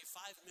history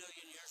 5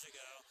 million years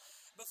ago,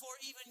 before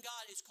even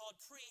God. It's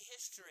called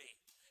prehistory.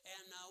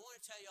 And I want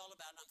to tell you all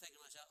about it. I'm thinking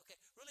to myself, okay,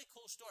 really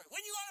cool story. When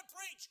you want to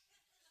preach?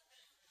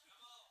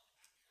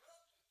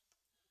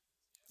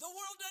 The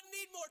world doesn't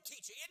need more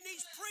teaching. It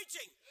needs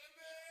preaching.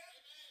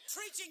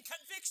 Preaching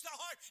convicts the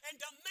heart and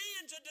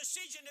demands a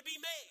decision to be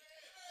made.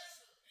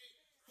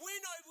 When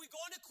are we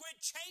going to quit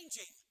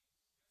changing?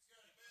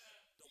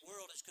 The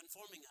world is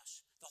conforming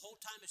us. The whole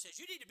time it says,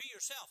 you need to be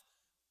yourself.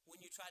 When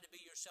you try to be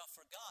yourself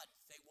for God,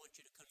 they want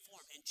you to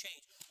conform and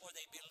change, or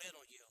they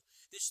belittle you.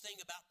 This thing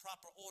about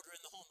proper order in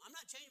the home, I'm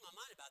not changing my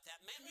mind about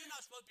that. Ma'am, you're not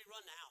supposed to be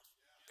running the house,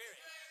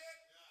 period.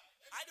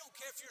 I don't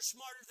care if you're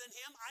smarter than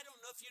him. I don't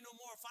know if you know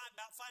more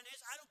about finance.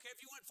 I don't care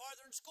if you went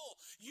farther in school.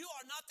 You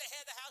are not the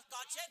head of the house.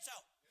 God said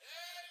so.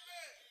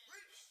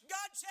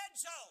 God said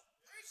so.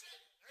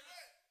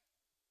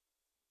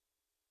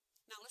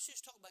 Now, let's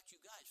just talk about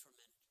you guys for a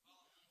minute.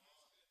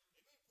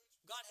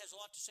 God has a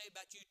lot to say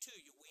about you too,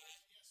 you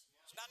weenie.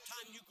 It's about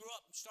time you grew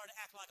up and started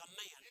acting like a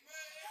man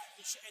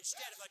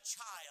instead of a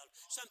child.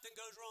 Something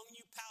goes wrong and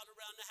you pout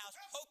around the house,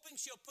 hoping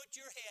she'll put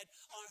your head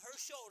on her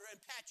shoulder and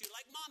pat you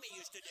like Mommy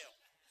used to do.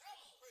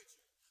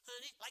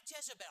 Honey, like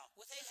Jezebel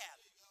with Ahab.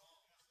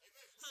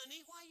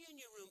 Honey, why are you in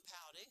your room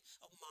pouting?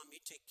 Oh, Mommy,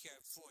 take care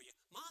of it for you.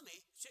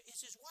 Mommy is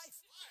his wife.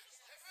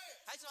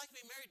 How'd you like to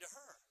be married to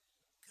her?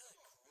 Good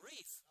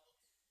grief.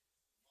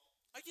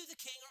 Are you the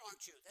king or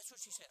aren't you? That's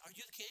what she said. Are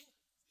you the king?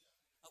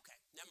 Okay,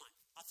 never mind.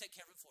 I'll take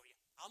care of it for you.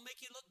 I'll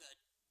make you look good.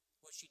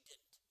 Well, she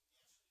didn't.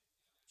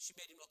 She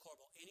made him look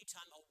horrible.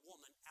 Anytime a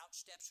woman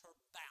outsteps her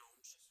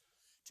bounds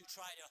to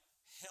try to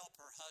help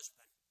her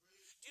husband,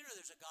 do you know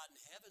there's a God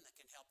in heaven that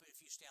can help you if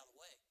you stay out of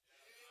the way?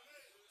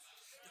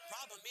 The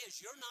problem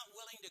is you're not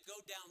willing to go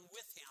down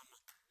with him.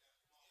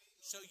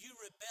 So you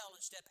rebel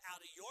and step out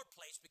of your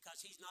place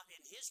because he's not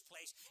in his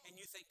place, and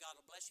you think God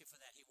will bless you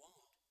for that. He won't.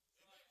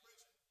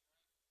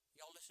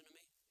 Y'all listen to me?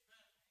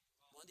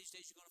 One of these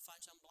days you're going to find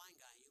some blind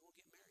guy and you're going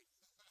to get married.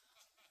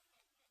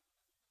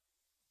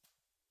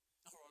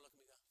 Oh, look at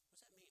me go,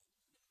 what's that mean?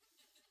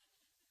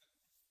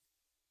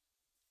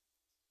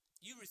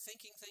 You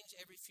rethinking things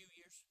every few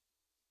years?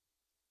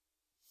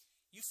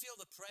 You feel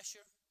the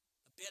pressure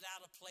a bit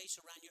out of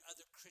place around your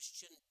other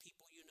Christian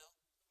people you know?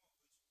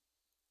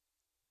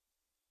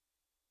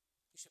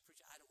 You said,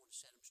 preacher, I don't want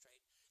to set them straight.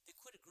 Then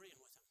quit agreeing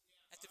with them.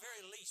 At the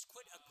very least,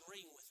 quit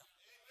agreeing with them.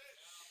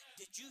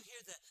 Did you hear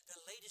the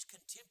latest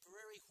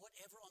contemporary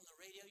whatever on the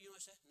radio? You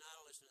want to say? No, I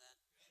don't listen to that.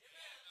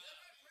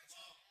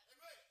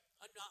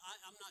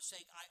 I'm not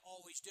saying I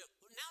always do.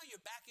 Now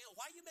you're backing up.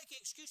 Why are you making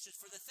excuses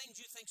for the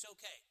things you think's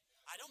okay?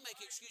 I don't make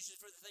excuses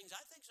for the things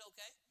I think's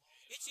okay.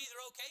 It's either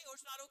okay or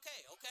it's not okay,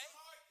 okay?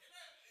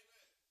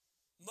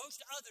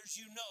 Most others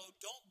you know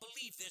don't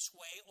believe this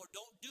way or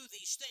don't do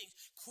these things.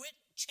 Quit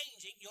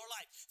changing your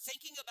life.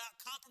 Thinking about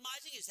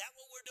compromising, is that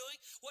what we're doing?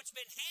 What's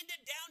been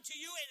handed down to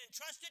you and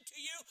entrusted to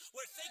you,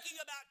 we're thinking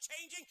about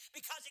changing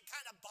because it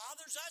kind of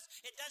bothers us.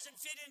 It doesn't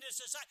fit into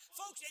society.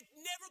 Folks, it's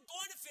never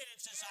going to fit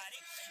in society.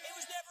 It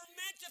was never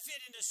meant to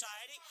fit in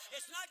society.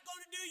 It's not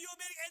going to do you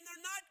a bit, and they're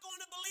not going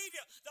to believe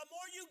you. The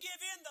more you give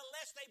in, the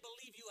less they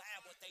believe you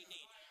have what they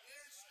need.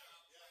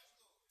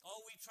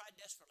 Oh, we tried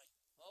desperately.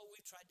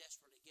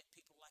 To get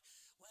people like,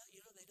 well,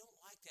 they don't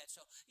like that.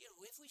 So,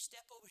 if we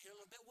step over here a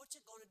little bit, what's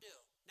it going to do?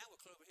 Now we're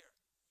clear over here.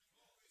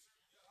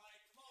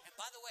 And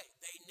by the way,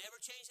 they never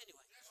change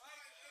anyway.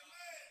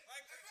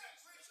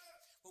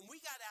 When we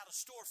got out of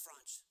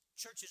storefronts,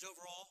 churches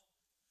overall,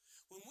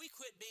 when we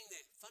quit being the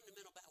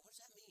fundamental, what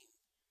does that mean?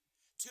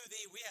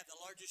 We have the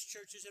largest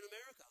churches in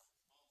America.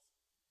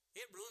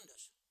 It ruined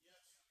us.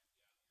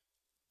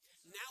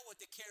 Now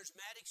what the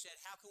charismatics said,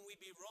 how can we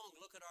be wrong?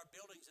 Look at our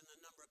buildings and the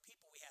number of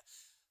people we have.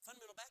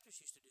 Fundamental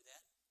Baptists used to do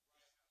that.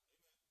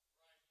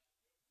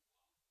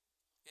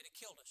 And it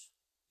killed us.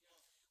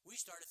 We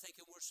started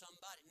thinking we're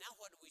somebody. Now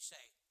what do we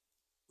say?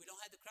 We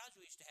don't have the crowds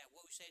we used to have.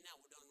 What we say now,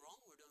 we're doing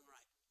wrong, we're doing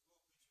right.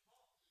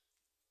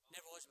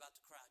 Never was about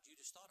the crowd. You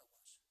just thought it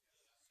was.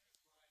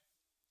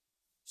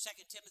 2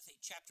 Timothy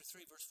chapter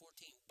 3, verse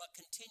 14. But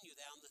continue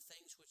thou in the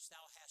things which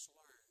thou hast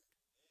learned.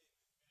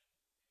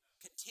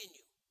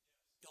 Continue.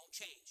 Don't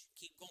change.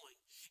 Keep going.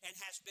 And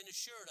hast been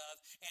assured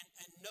of,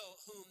 and know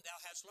whom thou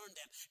hast learned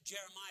them.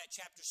 Jeremiah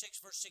chapter 6,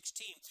 verse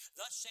 16.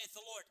 Thus saith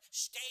the Lord,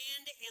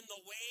 stand in the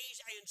ways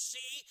and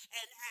see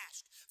and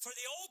ask for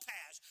the old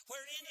paths,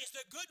 wherein is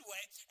the good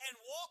way, and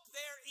walk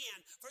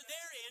therein, for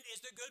therein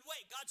is the good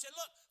way. God said,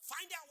 look,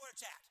 find out where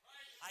it's at.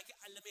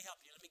 Let me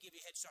help you. Let me give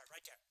you a head start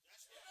right there.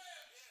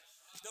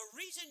 The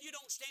reason you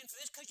don't stand for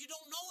this is because you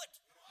don't know it.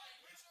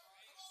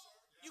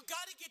 You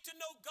got to get to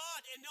know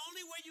God, and the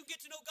only way you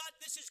get to know God,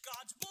 this is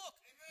God's book.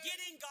 Amen.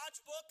 Get in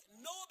God's book,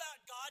 know about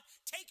God,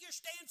 take your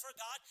stand for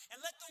God, and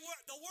let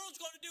the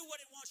world's going to do what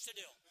it wants to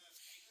do.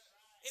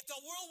 If the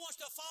world wants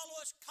to follow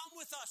us, come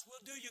with us. We'll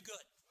do you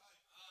good.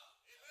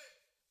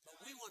 But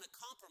we want to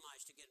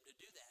compromise to get them to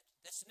do that.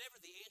 That's never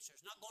the answer.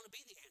 It's not going to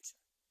be the answer.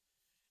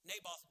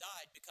 Naboth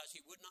died because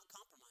he would not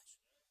compromise.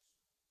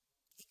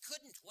 He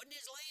couldn't. Wasn't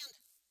his land.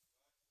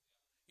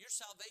 Your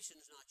salvation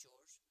is not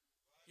yours.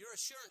 Your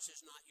assurance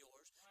is not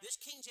yours. This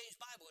King James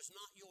Bible is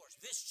not yours.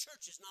 This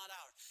church is not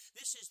ours.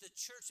 This is the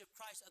church of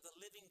Christ of the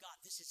living God.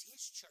 This is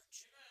his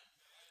church.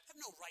 I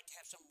have no right to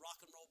have some rock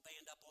and roll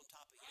band up on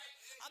top of here.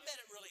 I bet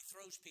it really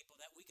throws people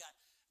that we got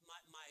my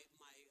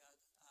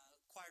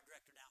choir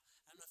director now.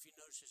 I don't know if you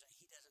notice this.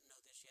 He doesn't know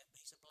this yet, but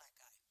he's a black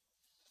guy.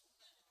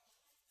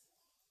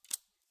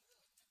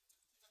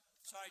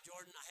 Sorry,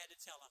 Jordan, I had to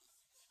tell him.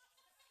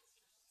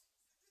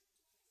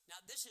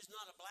 Now, this is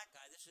not a black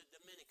guy. This is a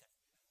Dominican.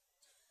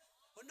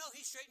 Well, no,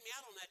 he straightened me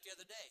out on that the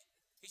other day.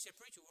 He said,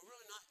 preacher, we're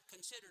really not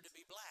considered to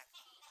be black.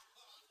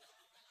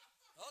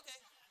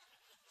 Okay.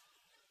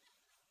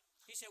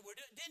 He said,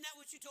 isn't that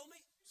what you told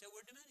me? He said,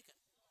 we're Dominican.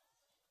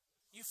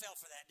 You fell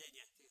for that, didn't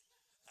you?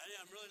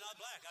 I'm really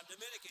not black. I'm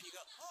Dominican. You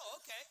go, oh,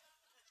 okay.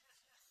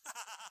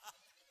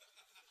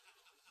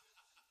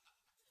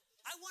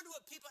 I wonder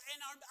what people,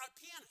 and our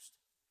pianist.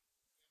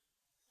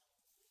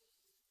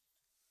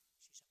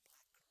 She's a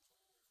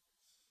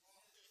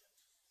black girl.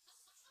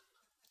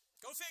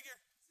 Go figure.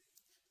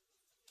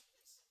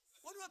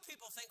 Wonder what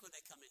people think when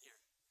they come in here.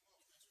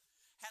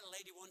 Had a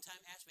lady one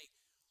time ask me,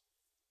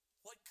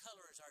 what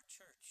color is our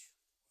church?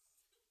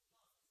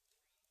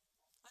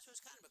 I said,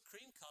 it's kind of a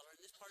cream color,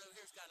 and this part over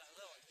here has got a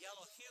little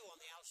yellow hue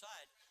on the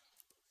outside.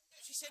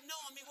 She said, no,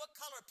 I mean, what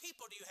color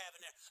people do you have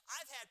in there?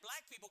 I've had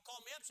black people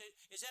call me up and say,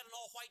 is that an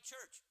all-white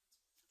church?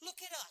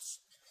 Look at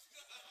us.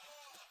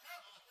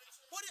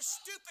 What a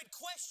stupid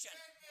question.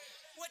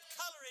 What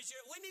color is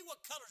your, what do you mean,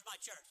 what color is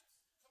my church?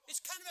 It's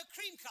kind of a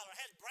cream color,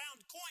 has brown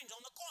coins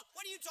on the coin.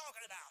 What are you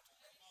talking about?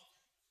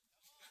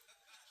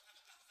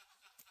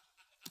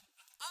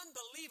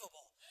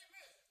 Unbelievable.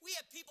 We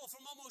have people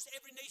from almost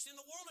every nation in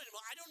the world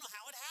anymore. I don't know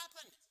how it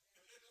happened.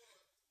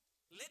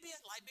 Liberia,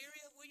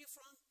 where you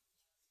from?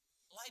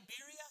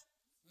 Liberia?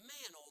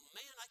 Man, oh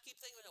man, I keep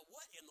thinking,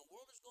 what in the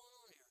world is going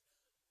on here?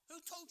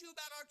 Who told you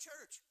about our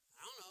church?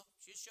 I don't know.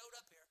 She showed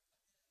up here.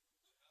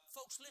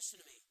 Folks, listen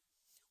to me.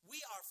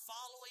 We are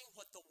following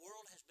what the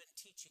world has been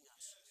teaching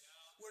us.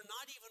 We're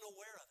not even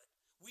aware of it.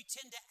 We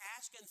tend to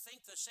ask and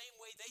think the same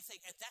way they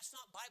think, and that's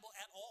not Bible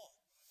at all.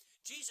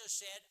 Jesus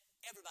said,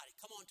 everybody,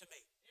 come on to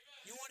me.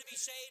 You want to be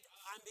saved?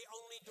 I'm the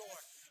only door.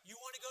 You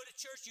want to go to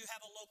church? You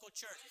have a local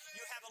church.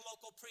 You have a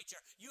local preacher.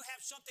 You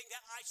have something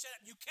that I set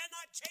up. You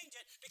cannot change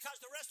it because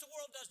the rest of the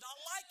world does not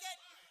like it.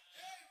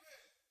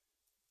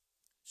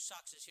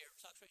 Socks is here.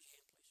 Socks, raise your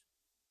hand, please.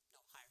 No,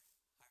 higher.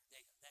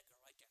 There you go. That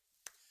girl right there.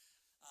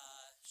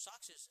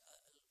 Socks is a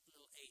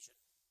little Asian.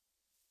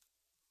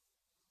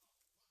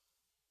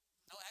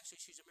 No,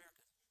 actually, she's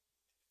American.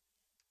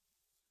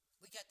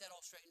 We got that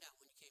all straightened out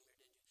when you came here,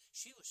 didn't you?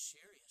 She was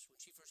serious when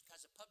she first,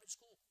 because the public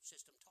school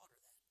system taught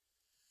her that.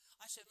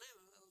 I said, ma'am,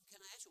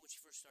 can I ask you when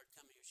she first started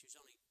coming here? She was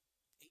only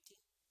 18,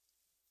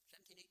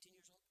 17, 18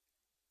 years old.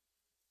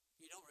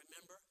 You don't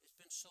remember? It's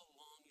been so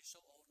long. You're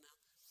so old now.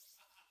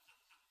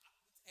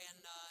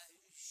 And I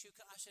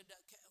said,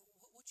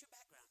 what's your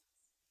background?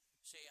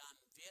 Say, I'm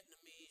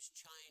Vietnamese,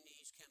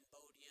 Chinese,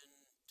 Cambodian,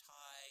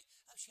 Thai.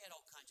 She had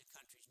all kinds of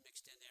countries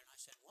mixed in there. And I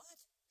said, what?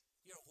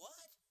 You're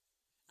what?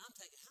 And I'm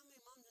thinking, how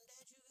many moms and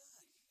dads you got?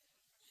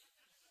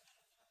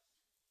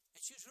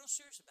 And she was real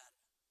serious about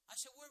it. I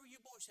said, where were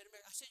you born? She said,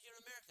 America. I said, you're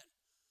an American.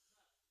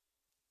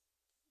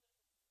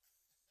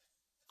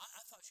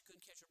 I thought she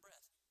couldn't catch her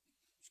breath.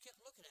 She kept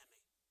looking at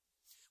me.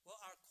 Well,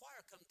 our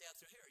choir comes down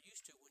through here. It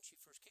used to when she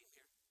first came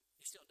here.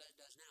 It still does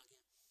now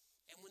again.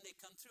 And when they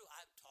come through,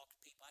 I'd talk to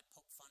people. I'd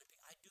poke fun at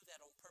people. I do that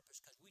on purpose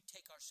because we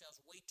take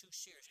ourselves way too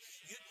serious.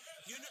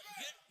 You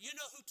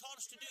know who taught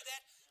us to do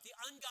that? The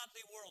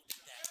ungodly world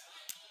did that.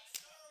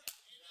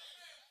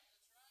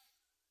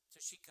 So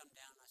she'd come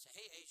down and I'd say,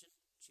 hey, Asian.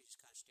 She'd just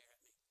kind of stare at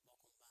me, walk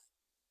on by.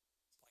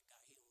 White guy,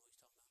 he don't know what he's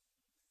talking about.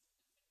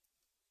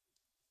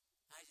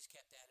 I just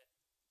kept at it.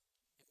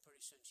 And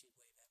pretty soon she'd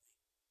wave at me.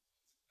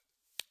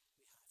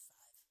 We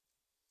high-five.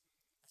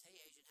 I said,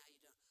 hey, Asian, how you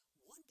doing?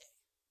 One day,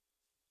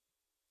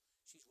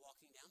 she's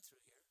walking down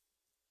through here.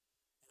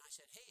 And I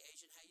said, hey,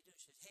 Asian, how you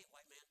doing? She says, hey,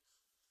 white man.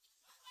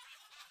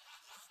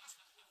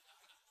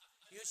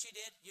 You know what she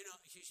did? You know,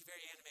 she's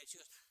very animated.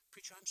 She goes,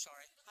 preacher, I'm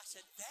sorry. I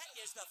said, that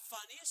is the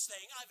funniest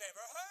thing I've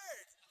ever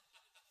heard.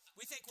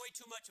 We think way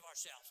too much of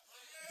ourselves.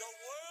 The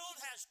world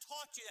has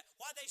taught you that.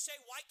 Why they say,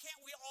 why can't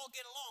we all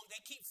get along?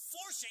 They keep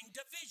forcing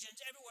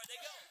divisions everywhere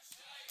they go.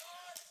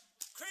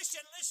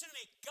 Christian, listen to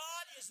me.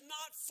 God is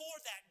not for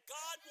that.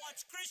 God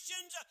wants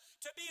Christians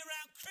to be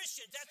around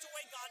Christians. That's the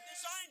way God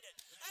designed it.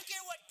 I don't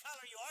care what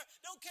color you are.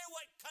 Don't care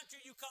what country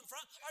you come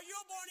from. Are you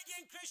a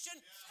born-again Christian?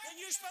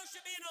 Then you're supposed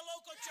to be in a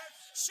local church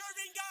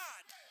serving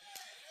God.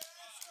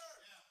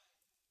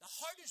 The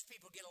hardest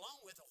people get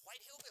along with are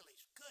white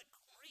hillbillies. Good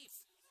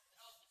grief.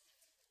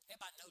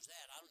 Everybody knows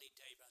that. I don't need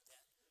to tell you about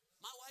that.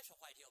 My wife's a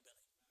white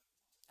hillbilly.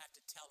 I have to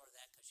tell her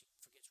that because she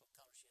forgets what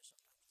color she is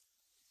sometimes.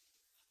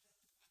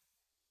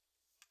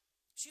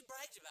 She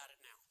brags about it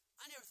now.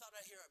 I never thought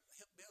I'd hear a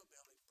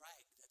hillbilly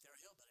brag that they're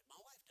a hillbilly.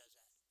 My wife does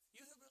that.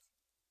 You hillbilly?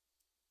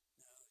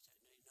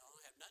 No,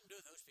 I have nothing to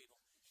do with those people.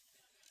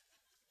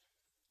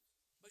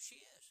 But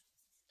she is.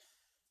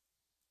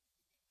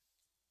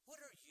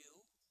 What are you?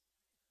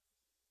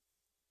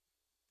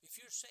 If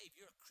you're saved,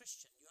 you're a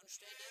Christian. You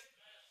understand that?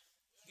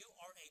 You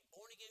are a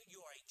born again, you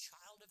are a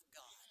child of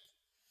God.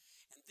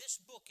 And this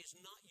book is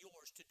not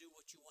yours to do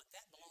what you want.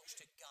 That belongs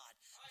to God.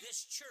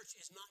 This church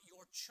is not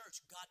your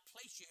church. God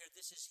placed you here.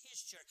 This is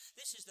His church.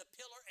 This is the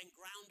pillar and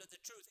ground of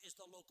the truth, is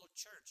the local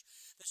church.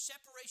 The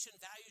separation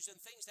values and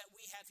things that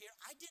we have here,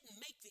 I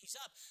didn't make these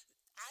up.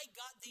 I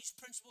got these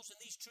principles and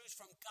these truths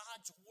from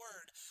God's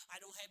Word. I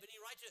don't have any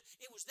right to.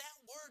 It was that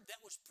Word that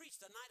was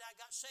preached the night I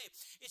got saved.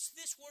 It's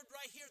this Word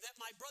right here that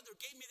my brother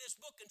gave me this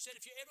book and said,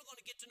 if you're ever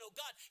going to get to know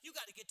God, you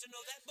got to get to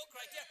know that book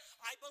right there.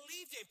 I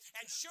believed him.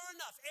 And sure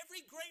enough, every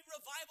great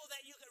revival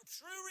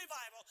true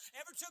revival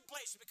ever took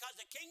place because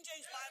the King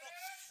James Bible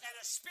and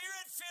a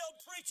Spirit-filled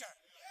preacher.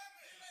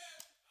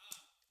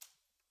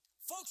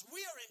 Folks,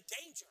 we are in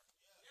danger.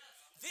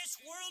 This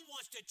world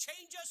wants to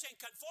change us and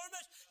conform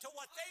us to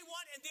what they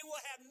want, and they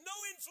will have no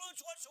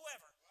influence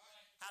whatsoever.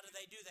 How do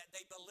they do that?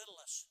 They belittle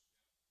us.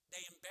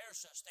 They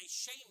embarrass us. They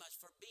shame us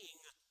for being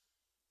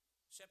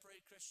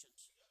separated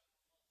Christians.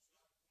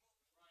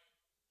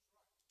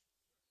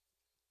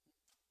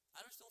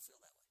 I just don't feel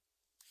that way.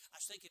 I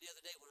was thinking the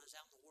other day when I was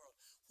out in the world,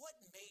 what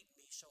made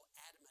me so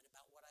adamant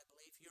about what I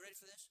believe? You ready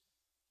for this?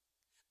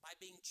 By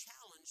being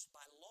challenged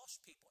by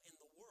lost people in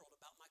the world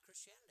about my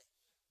Christianity.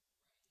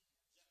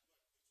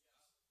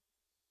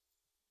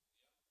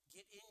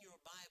 Get in your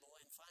Bible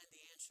and find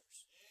the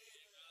answers.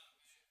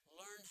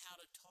 Learn how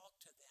to talk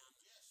to them.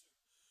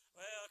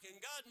 Well, can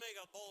God make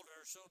a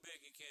boulder so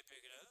big you can't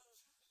pick it up?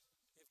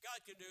 If God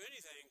can do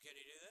anything, can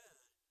He do that?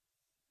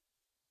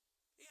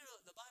 You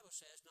know, the Bible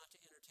says not to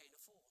entertain a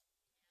fool.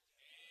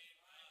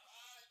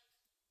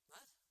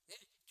 What?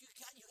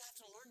 You have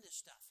to learn this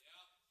stuff.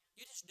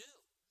 You just do.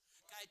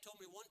 A guy told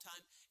me one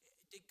time,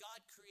 did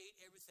God create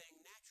everything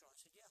natural? I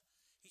said, yeah.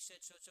 He said,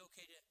 so it's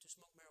okay to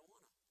smoke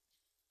marijuana.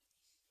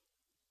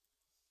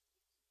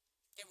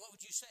 And what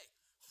would you say?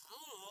 I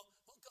don't know.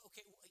 Well,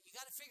 Okay, you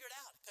got to figure it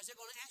out because they're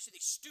going to ask you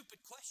these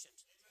stupid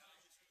questions.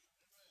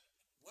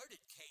 Where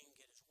did Cain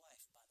get his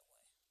wife, by the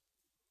way?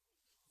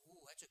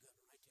 Ooh, that's a good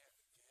one right there.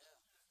 Yeah.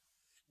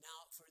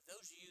 Now, for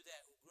those of you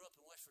that grew up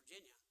in West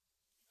Virginia,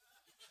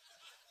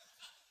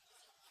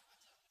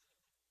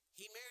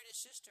 he married his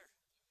sister.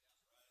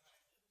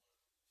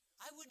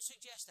 I wouldn't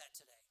suggest that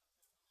today.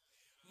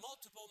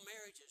 Multiple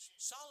marriages.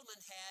 Solomon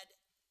had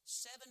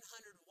 700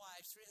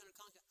 wives, 300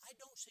 concubines. I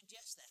don't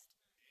suggest that.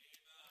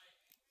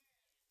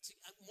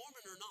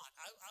 Mormon or not,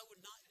 I would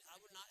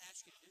not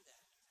ask you to do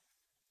that.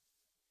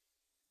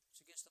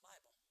 It's against the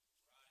Bible.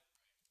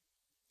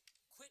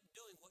 Quit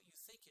doing what you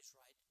think is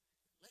right.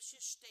 Let's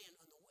just stand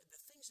on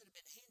the things that have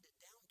been handed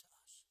down to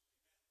us.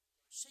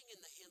 Singing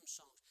the hymn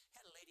songs.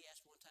 Had a lady ask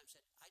me one time,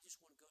 said, I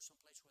just want to go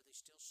someplace where they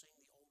still sing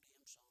the old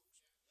hymn songs.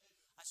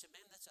 I said,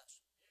 ma'am, that's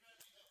us.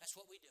 That's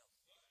what we do.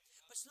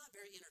 But it's not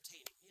very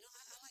entertaining. You know,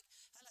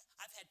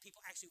 I've had people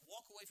actually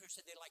walk away from here and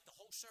say they liked the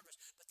whole service,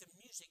 but the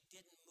music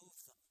didn't move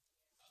them.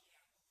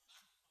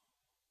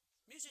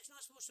 Music's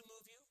not supposed to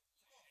move you.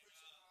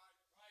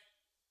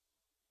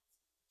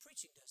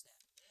 Preaching does that.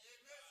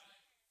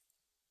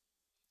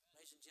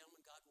 Ladies and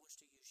gentlemen, God wants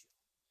to use you.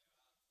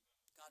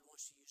 God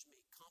wants to use me.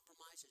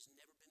 Compromise has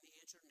never been the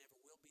answer, never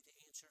will be the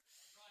answer.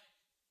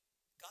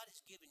 God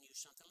has given you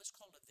something. Let's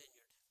call it a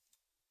vineyard.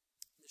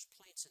 There's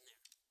plants in there.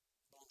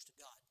 It belongs to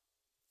God.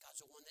 God's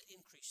the one that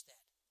increased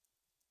that.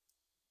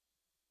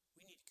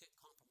 We need to quit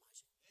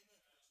compromising.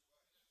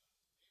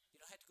 You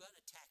don't have to go out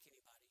and attack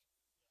anybody.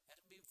 That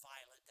would be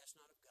violent. That's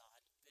not of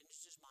God.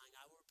 Vengeance is mine.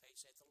 I will repay,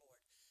 saith the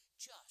Lord.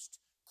 Just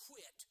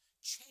quit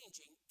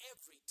changing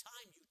every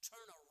time you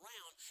turn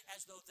around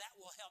as though that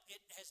will help.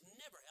 It has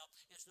never helped,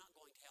 and it's not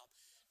going to help.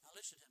 Now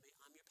listen to me.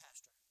 I'm your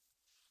pastor.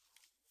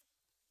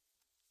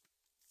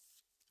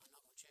 I'm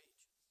not going to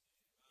change.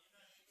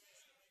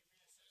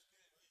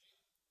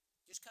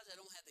 Just because I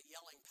don't have the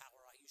yelling power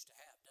I used to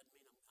have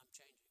doesn't mean I'm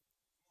changing.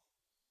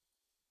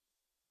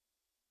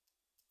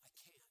 I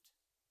can't.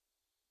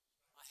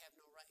 I have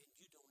no right, and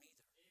you don't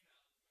either.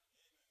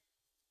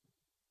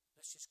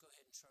 Let's just go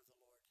ahead and serve the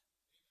Lord.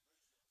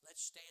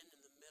 Let's stand in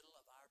the middle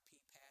of our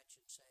pea patch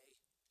and say,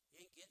 you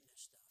ain't getting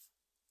this stuff.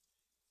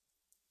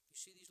 You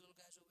see these little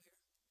guys over here?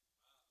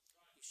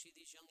 You see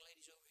these young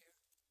ladies over here?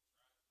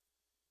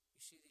 You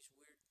see these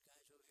weird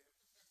guys over here?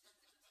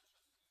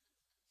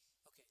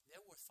 Okay,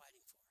 they're worth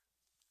fighting for.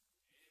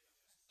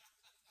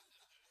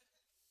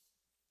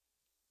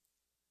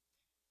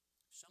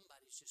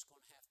 Somebody's just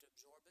going to have to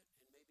absorb it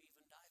and maybe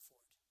even die for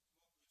it.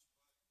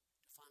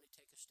 To finally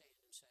take a stand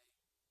and say,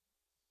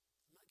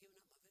 I'm not giving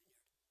up my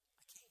vineyard.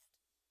 I can't.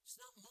 It's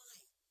not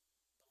mine.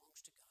 It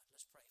belongs to God.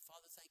 Let's pray.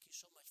 Father, thank you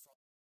so much for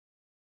all